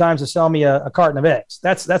 42 times to sell me a carton of eggs.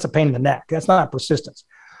 That's a pain in the neck. That's not persistence.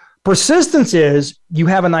 Persistence is you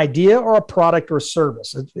have an idea or a product or a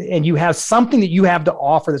service, and you have something that you have to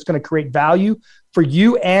offer that's going to create value for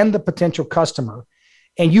you and the potential customer.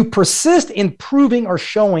 And you persist in proving or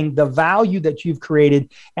showing the value that you've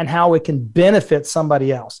created and how it can benefit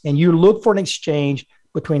somebody else. And you look for an exchange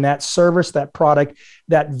between that service, that product,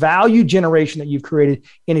 that value generation that you've created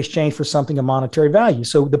in exchange for something of monetary value.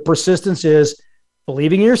 So the persistence is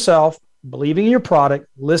believing in yourself, believing in your product,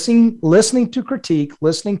 listening to critique,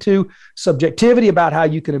 listening to subjectivity about how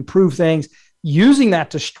you can improve things, using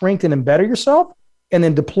that to strengthen and better yourself, and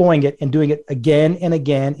then deploying it and doing it again and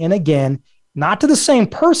again and again, not to the same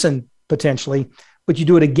person potentially, but you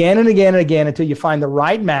do it again and again and again until you find the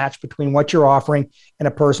right match between what you're offering and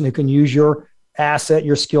a person who can use your asset,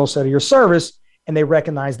 your skill set, or your service, and they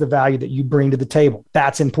recognize the value that you bring to the table.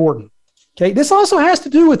 That's important. Okay. This also has to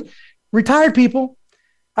do with retired people.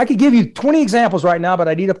 I could give you 20 examples right now, but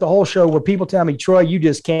I'd eat up the whole show where people tell me, Troy, you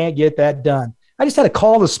just can't get that done. I just had a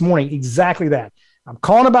call this morning, exactly that. I'm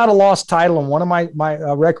calling about a lost title on one of my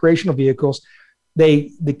recreational vehicles.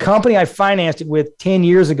 The company I financed it with 10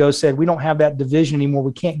 years ago said, we don't have that division anymore.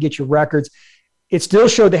 We can't get your records. It still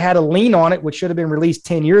showed they had a lien on it, which should have been released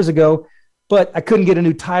 10 years ago, but I couldn't get a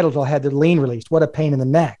new title until I had the lien released. What a pain in the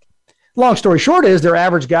neck. Long story short is their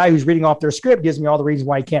average guy who's reading off their script gives me all the reasons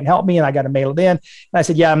why he can't help me, and I got to mail it in. And I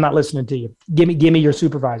said, yeah, I'm not listening to you. Give me your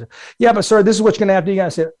supervisor. Yeah, but sir, this is what you're going to have to do. I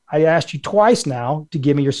said, I asked you twice now to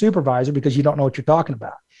give me your supervisor because you don't know what you're talking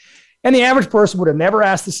about. And the average person would have never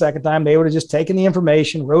asked the second time. They would have just taken the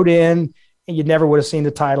information, wrote in, and you never would have seen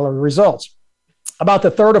the title or the results. About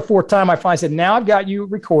the third or fourth time, I finally said, now I've got you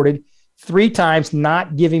recorded 3 times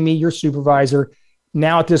not giving me your supervisor.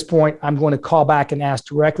 Now, at this point, I'm going to call back and ask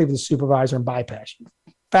directly to the supervisor and bypass you.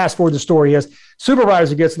 Fast forward, the story is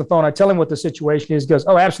supervisor gets on the phone. I tell him what the situation is. He goes,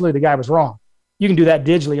 oh, absolutely. The guy was wrong. You can do that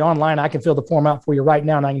digitally online. I can fill the form out for you right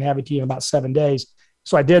now, and I can have it to you in about 7 days.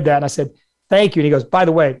 So I did that, and I said, thank you. And he goes, by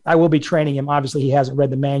the way, I will be training him. Obviously, he hasn't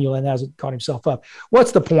read the manual and hasn't caught himself up.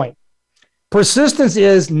 What's the point? Persistence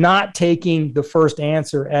is not taking the first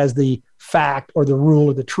answer as the fact or the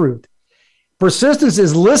rule or the truth. Persistence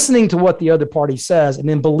is listening to what the other party says and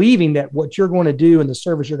then believing that what you're going to do and the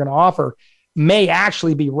service you're going to offer may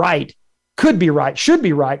actually be right, could be right, should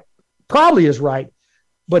be right, probably is right.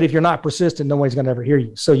 But if you're not persistent, nobody's going to ever hear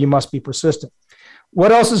you. So you must be persistent.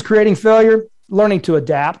 What else is creating failure? Learning to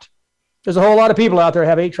adapt. There's a whole lot of people out there who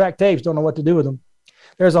have 8-track tapes, don't know what to do with them.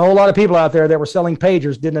 There's a whole lot of people out there that were selling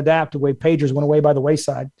pagers, didn't adapt to the way pagers went away by the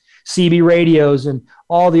wayside. CB radios and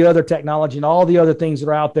all the other technology and all the other things that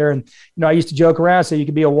are out there. And, I used to joke around, say you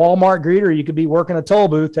could be a Walmart greeter, or you could be working a toll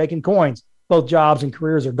booth taking coins. Both jobs and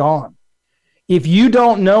careers are gone. If you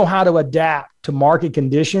don't know how to adapt to market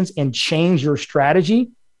conditions and change your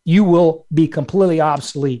strategy, you will be completely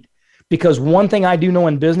obsolete. Because one thing I do know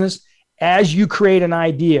in business, as you create an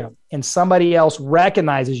idea and somebody else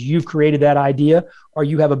recognizes you've created that idea or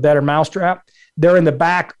you have a better mousetrap, they're in the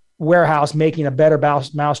back warehouse making a better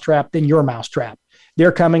mousetrap than your mousetrap.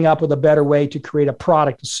 They're coming up with a better way to create a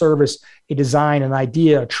product, a service, a design, an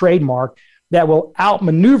idea, a trademark that will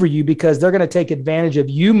outmaneuver you because they're going to take advantage of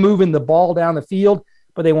you moving the ball down the field,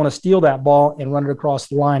 but they want to steal that ball and run it across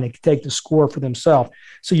the line and take the score for themselves.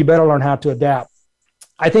 So you better learn how to adapt.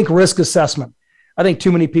 I think risk assessment. I think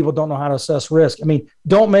too many people don't know how to assess risk. I mean,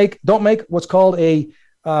 don't make what's called a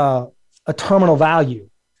terminal value.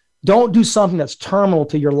 Don't do something that's terminal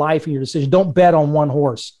to your life and your decision. Don't bet on one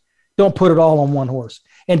horse. Don't put it all on one horse.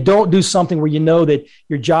 And don't do something where you know that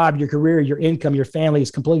your job, your career, your income, your family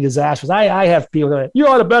is completely disastrous. I have people that, you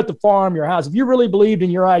ought to bet the farm, your house. If you really believed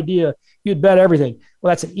in your idea, you'd bet everything.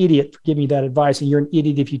 Well, that's an idiot for giving you that advice, and you're an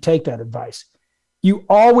idiot if you take that advice. You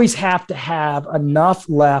always have to have enough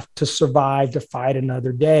left to survive to fight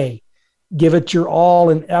another day. Give it your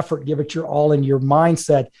all in effort. Give it your all in your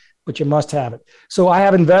mindset, but you must have it. So I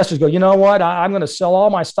have investors go, you know what? I'm going to sell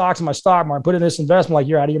all my stocks in my stock market, put in this investment. Like,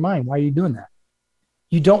 you're out of your mind. Why are you doing that?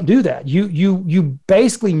 You don't do that. You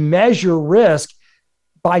basically measure risk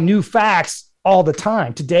by new facts all the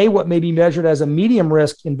time. Today, what may be measured as a medium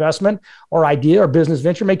risk investment or idea or business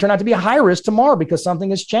venture may turn out to be a high risk tomorrow because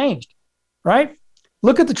something has changed, right?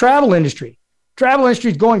 Look at the travel industry. Travel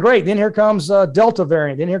industry is going great. Then here comes Delta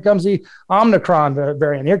variant. Then here comes the Omicron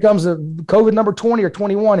variant. Here comes the COVID number 20 or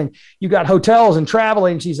 21. And you got hotels and travel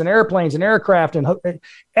agencies and airplanes and aircraft and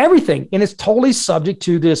everything. And it's totally subject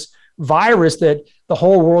to this virus that the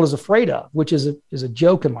whole world is afraid of, which is a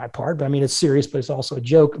joke on my part. But I mean, it's serious, but it's also a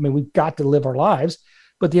joke. I mean, we've got to live our lives.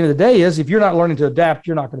 But at the end of the day is, if you're not learning to adapt,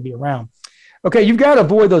 you're not going to be around. Okay, you've got to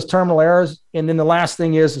avoid those terminal errors. And then the last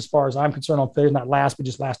thing is, as far as I'm concerned on Thursday, not last, but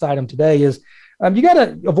just last item today is, you got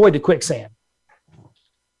to avoid the quicksand.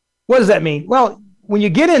 What does that mean? Well, when you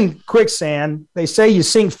get in quicksand, they say you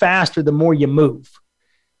sink faster the more you move.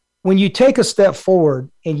 When you take a step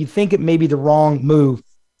forward and you think it may be the wrong move,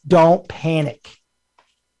 don't panic.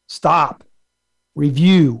 Stop,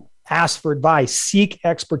 review, ask for advice, seek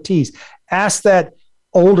expertise. Ask that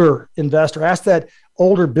older investor, ask that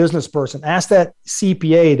older business person, ask that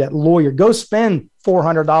CPA, that lawyer. Go spend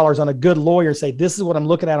 $400 on a good lawyer and say, this is what I'm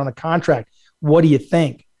looking at on a contract. What do you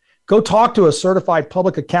think? Go talk to a certified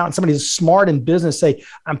public accountant, somebody who's smart in business. Say,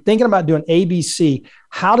 I'm thinking about doing ABC.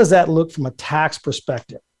 How does that look from a tax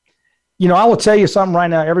perspective? I will tell you something right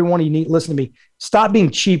now. Every one of you need to listen to me. Stop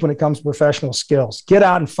being cheap when it comes to professional skills. Get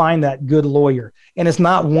out and find that good lawyer. And it's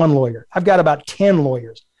not one lawyer. I've got about 10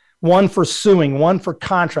 lawyers. One for suing, one for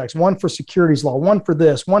contracts, one for securities law, one for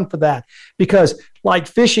this, one for that. Because like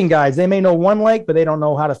fishing guides, they may know one lake, but they don't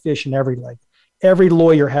know how to fish in every lake. Every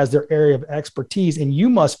lawyer has their area of expertise, and you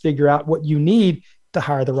must figure out what you need to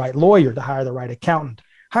hire the right lawyer, to hire the right accountant,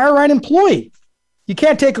 hire the right employee. You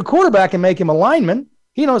can't take a quarterback and make him a lineman.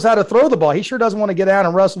 He knows how to throw the ball. He sure doesn't want to get down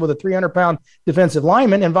and wrestle with a 300-pound defensive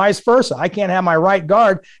lineman, and vice versa. I can't have my right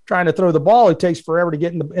guard trying to throw the ball. It takes forever to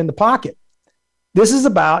get in the pocket. This is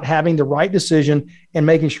about having the right decision and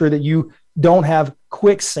making sure that you don't have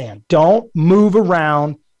quicksand. Don't move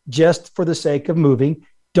around just for the sake of moving.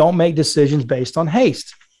 Don't make decisions based on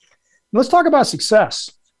haste. Let's talk about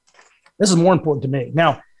success. This is more important to me.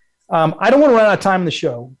 Now, I don't want to run out of time in the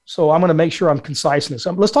show, so I'm going to make sure I'm concise in this.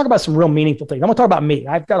 Let's talk about some real meaningful things. I'm going to talk about me.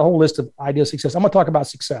 I've got a whole list of ideas of success. I'm going to talk about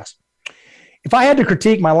success. If I had to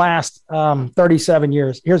critique my last 37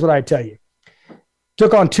 years, here's what I'd tell you.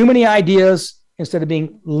 Took on too many ideas instead of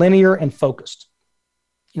being linear and focused.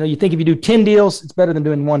 You think if you do 10 deals, it's better than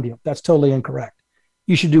doing one deal. That's totally incorrect.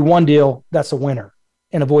 You should do one deal that's a winner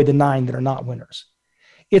and avoid the 9 that are not winners.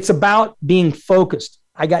 It's about being focused.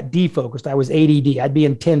 I got defocused. I was ADD. I'd be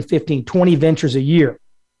in 10, 15, 20 ventures a year.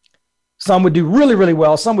 Some would do really, really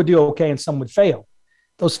well. Some would do okay, and some would fail.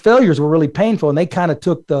 Those failures were really painful, and they kind of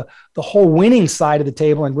took the whole winning side of the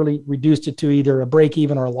table and really reduced it to either a break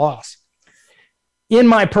even or a loss. In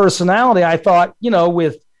my personality, I thought,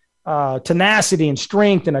 with tenacity and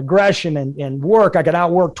strength and aggression and work, I could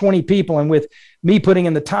outwork 20 people. And with me putting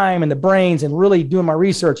in the time and the brains and really doing my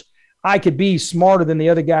research, I could be smarter than the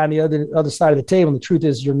other guy on the other side of the table. And the truth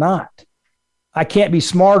is, you're not. I can't be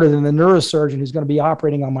smarter than the neurosurgeon who's going to be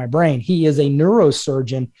operating on my brain. He is a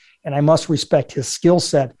neurosurgeon, and I must respect his skill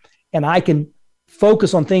set. And I can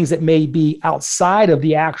focus on things that may be outside of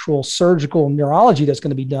the actual surgical neurology that's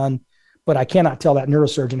going to be done, but I cannot tell that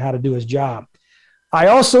neurosurgeon how to do his job. I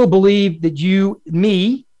also believe that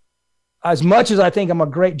me, as much as I think I'm a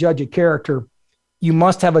great judge of character, you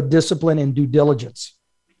must have a discipline in due diligence.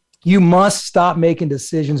 You must stop making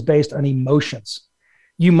decisions based on emotions.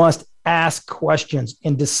 You must ask questions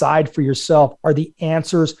and decide for yourself, are the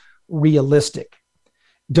answers realistic?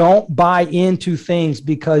 Don't buy into things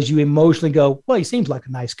because you emotionally go, well, he seems like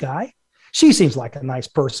a nice guy. She seems like a nice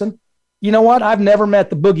person. You know what? I've never met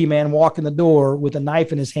the boogeyman walking the door with a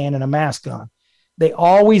knife in his hand and a mask on. They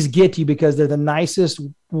always get you because they're the nicest,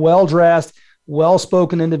 well-dressed,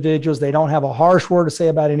 well-spoken individuals. They don't have a harsh word to say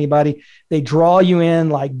about anybody. They draw you in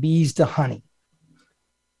like bees to honey.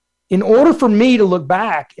 In order for me to look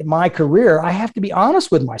back at my career, I have to be honest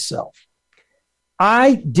with myself.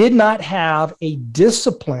 I did not have a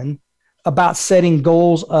discipline about setting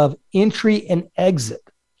goals of entry and exit.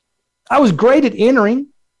 I was great at entering.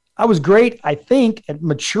 I was great, I think, at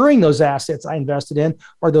maturing those assets I invested in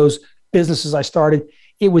or those businesses I started.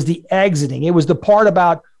 It was the exiting. It was the part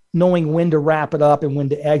about knowing when to wrap it up and when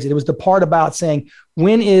to exit. It was the part about saying,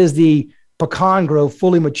 when is the pecan grove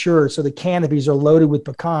fully matured so the canopies are loaded with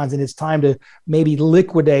pecans and it's time to maybe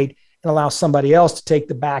liquidate and allow somebody else to take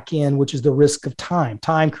the back end, which is the risk of time.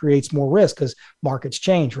 Time creates more risk because markets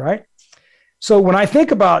change, right? So when I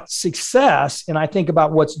think about success and I think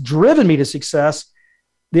about what's driven me to success,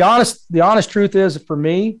 the honest truth is, for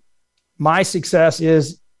me, my success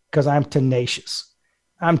is because I'm tenacious.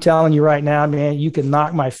 I'm telling you right now, man, you can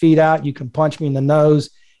knock my feet out. You can punch me in the nose.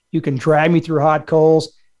 You can drag me through hot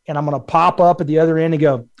coals, and I'm going to pop up at the other end and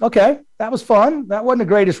go, okay, that was fun. That wasn't the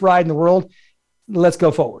greatest ride in the world. Let's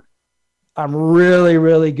go forward. I'm really,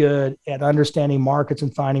 really good at understanding markets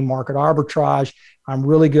and finding market arbitrage. I'm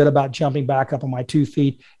really good about jumping back up on my 2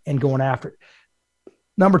 feet and going after it.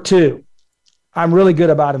 Number 2, I'm really good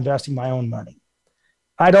about investing my own money.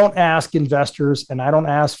 I don't ask investors, and I don't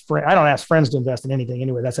ask friends to invest in anything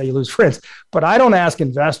anyway. That's how you lose friends. But I don't ask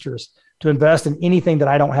investors to invest in anything that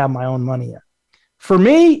I don't have my own money in. For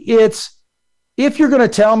me, it's, if you're going to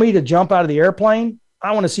tell me to jump out of the airplane,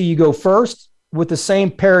 I want to see you go first with the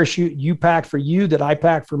same parachute you packed for you, that I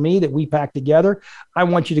packed for me, that we packed together. I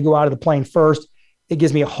want you to go out of the plane first. It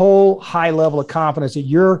gives me a whole high level of confidence that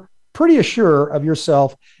you're pretty assured of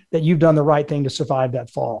yourself that you've done the right thing to survive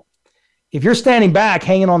that fall. If you're standing back,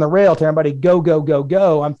 hanging on the rail, telling everybody, go, go, go,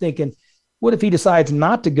 go, I'm thinking, what if he decides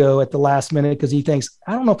not to go at the last minute because he thinks,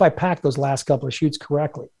 I don't know if I packed those last couple of chutes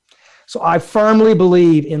correctly. So I firmly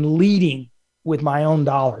believe in leading with my own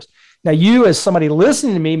dollars. Now, you as somebody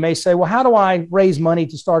listening to me may say, well, how do I raise money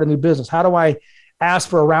to start a new business? How do I ask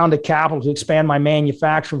for a round of capital to expand my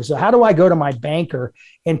manufacturing? So how do I go to my banker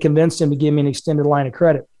and convince him to give me an extended line of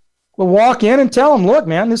credit? Well, walk in and tell him, look,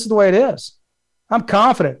 man, this is the way it is. I'm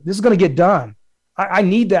confident this is going to get done. I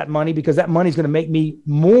need that money because that money is going to make me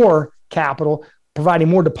more capital, providing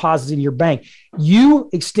more deposits in your bank. You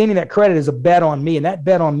extending that credit is a bet on me, and that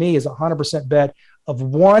bet on me is a 100% bet of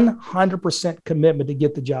 100% commitment to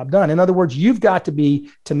get the job done. In other words, you've got to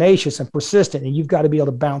be tenacious and persistent, and you've got to be able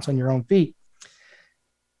to bounce on your own feet.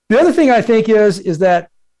 The other thing I think is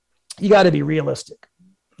that you got to be realistic.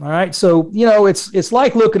 All right. So, it's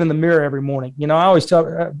like looking in the mirror every morning. I always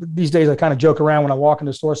tell these days, I kind of joke around when I walk in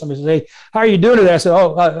the store. Somebody says, hey, how are you doing today? I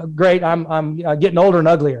said, great. I'm getting older and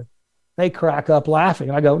uglier. They crack up laughing.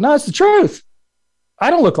 And I go, no, it's the truth. I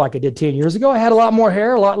don't look like I did 10 years ago. I had a lot more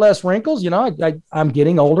hair, a lot less wrinkles. I'm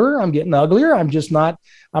getting older. I'm getting uglier. I'm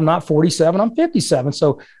not 47. I'm 57.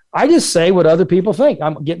 So I just say what other people think.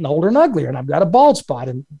 I'm getting older and uglier, and I've got a bald spot,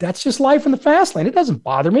 and that's just life in the fast lane. It doesn't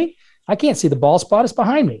bother me. I can't see the bald spot. It's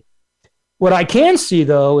behind me. What I can see,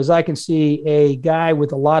 though, is I can see a guy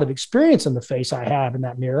with a lot of experience in the face I have in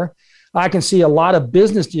that mirror. I can see a lot of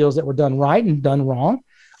business deals that were done right and done wrong.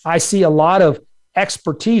 I see a lot of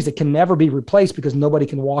expertise that can never be replaced because nobody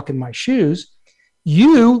can walk in my shoes.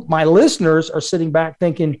 You, my listeners, are sitting back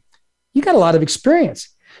thinking, you got a lot of experience.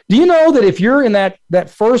 Do you know that if you're in that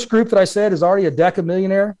first group that I said is already a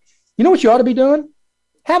decamillionaire, you know what you ought to be doing?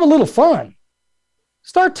 Have a little fun.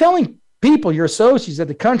 Start telling people, your associates at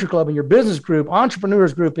the country club, in your business group,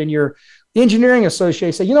 entrepreneurs group, in your engineering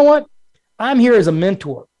association, say, you know what? I'm here as a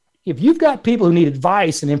mentor. If you've got people who need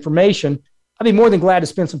advice and information, I'd be more than glad to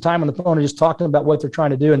spend some time on the phone and just talk to them about what they're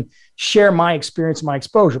trying to do and share my experience and my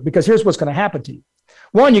exposure. Because here's what's going to happen to you.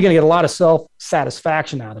 One, you're going to get a lot of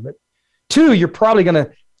self-satisfaction out of it. Two, you're probably going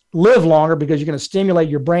to live longer because you're going to stimulate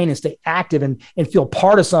your brain and stay active and feel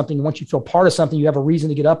part of something. Once you feel part of something, you have a reason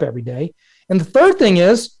to get up every day. And the third thing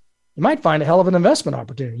is You might find a hell of an investment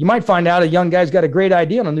opportunity. You might find out a young guy's got a great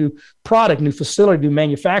idea on a new product, new facility, new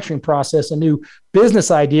manufacturing process, a new business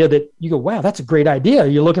idea that you go, wow, that's a great idea.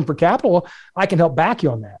 You're looking for capital. I can help back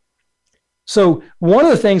you on that. So one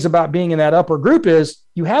of the things about being in that upper group is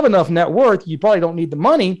you have enough net worth. You probably don't need the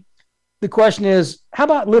money. The question is, how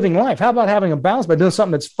about living life? How about having a balance by doing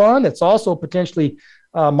something that's fun, that's also potentially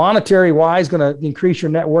monetary wise going to increase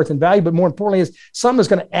your net worth and value, but more importantly is something that's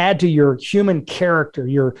going to add to your human character,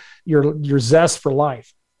 your zest for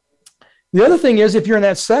life. The other thing is, if you're in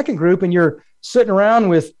that second group and you're sitting around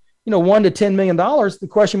with, $1 to $10 million, the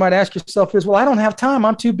question you might ask yourself is, well, I don't have time.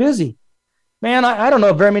 I'm too busy. Man, I don't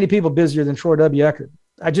know very many people busier than Troy W. Eckert.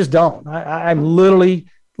 I just don't. I'm literally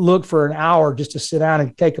look for an hour just to sit down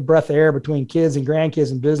and take a breath of air between kids and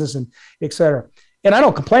grandkids and business and et cetera. And I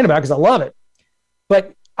don't complain about it because I love it.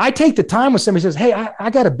 But I take the time when somebody says, hey, I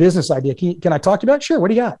got a business idea. Can I talk to you about it? Sure. What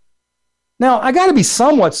do you got? Now, I got to be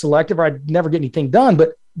somewhat selective or I'd never get anything done.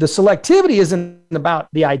 But the selectivity isn't about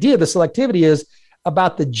the idea. The selectivity is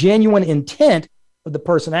about the genuine intent of the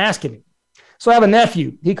person asking me. So I have a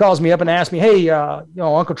nephew. He calls me up and asks me, hey,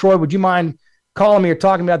 Uncle Troy, would you mind calling me or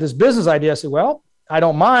talking about this business idea? I said, well, I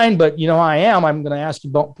don't mind, but you know how I am. I'm going to ask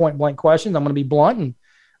you point blank questions. I'm going to be blunt and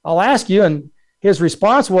I'll ask you. And his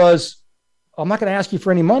response was, I'm not going to ask you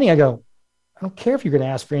for any money. I go, I don't care if you're going to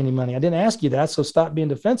ask for any money. I didn't ask you that. So stop being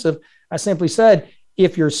defensive. I simply said,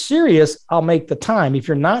 if you're serious, I'll make the time. If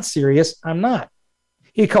you're not serious, I'm not.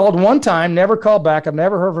 He called one time, never called back. I've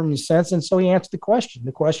never heard from him since. And so he answered the question.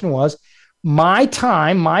 The question was, my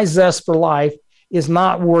time, my zest for life is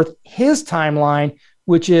not worth his timeline,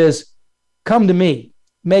 which is come to me,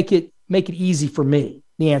 make it easy for me.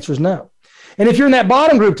 The answer is no. And if you're in that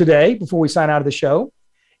bottom group today, before we sign out of the show,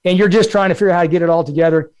 and you're just trying to figure out how to get it all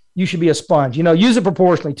together, you should be a sponge. Use it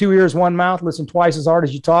proportionally. 2 ears, 1 mouth, listen twice as hard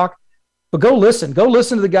as you talk. But go listen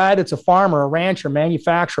to the guy that's a farmer, a rancher, a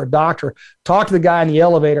manufacturer, a doctor. Talk to the guy in the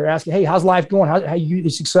elevator, ask him, hey, how's life going? How you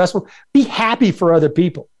successful? Be happy for other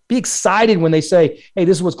people. Be excited when they say, hey,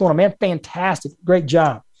 this is what's going on, man. Fantastic. Great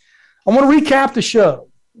job. I want to recap the show.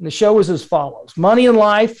 And the show is as follows. Money and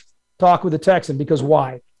life, talk with a Texan. Because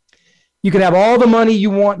why? You can have all the money you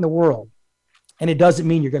want in the world, and it doesn't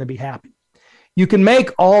mean you're going to be happy. You can make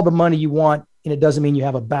all the money you want, and it doesn't mean you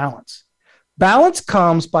have a balance. Balance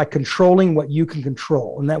comes by controlling what you can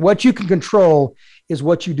control. And that what you can control is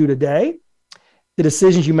what you do today, the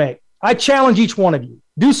decisions you make. I challenge each one of you.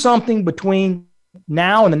 Do something between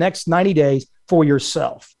now and the next 90 days for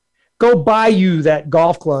yourself. Go buy you that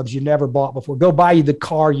golf clubs you never bought before. Go buy you the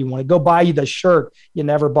car you wanted. Go buy you the shirt you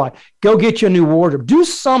never bought. Go get you a new wardrobe. Do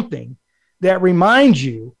something that reminds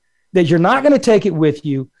you that you're not going to take it with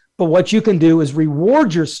you, but what you can do is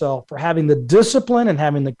reward yourself for having the discipline and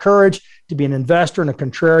having the courage to be an investor and a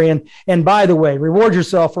contrarian. And by the way, reward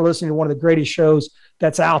yourself for listening to one of the greatest shows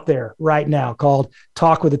that's out there right now called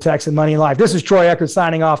Talk with the Texan, Money and Life. This is Troy Eckert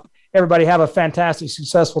signing off. Everybody have a fantastic,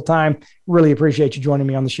 successful time. Really appreciate you joining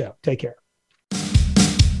me on the show. Take care.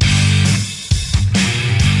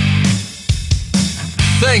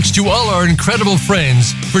 Thanks to all our incredible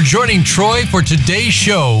friends for joining Troy for today's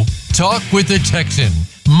show, Talk with the Texan,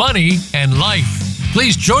 Money and Life.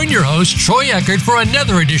 Please join your host, Troy Eckert, for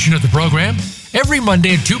another edition of the program every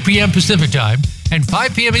Monday at 2 p.m. Pacific Time and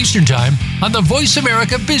 5 p.m. Eastern Time on the Voice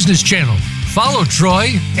America Business Channel. Follow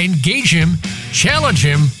Troy, engage him, challenge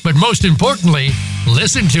him, but most importantly,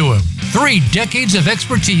 listen to him. 3 decades of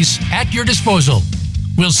expertise at your disposal.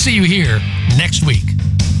 We'll see you here next week.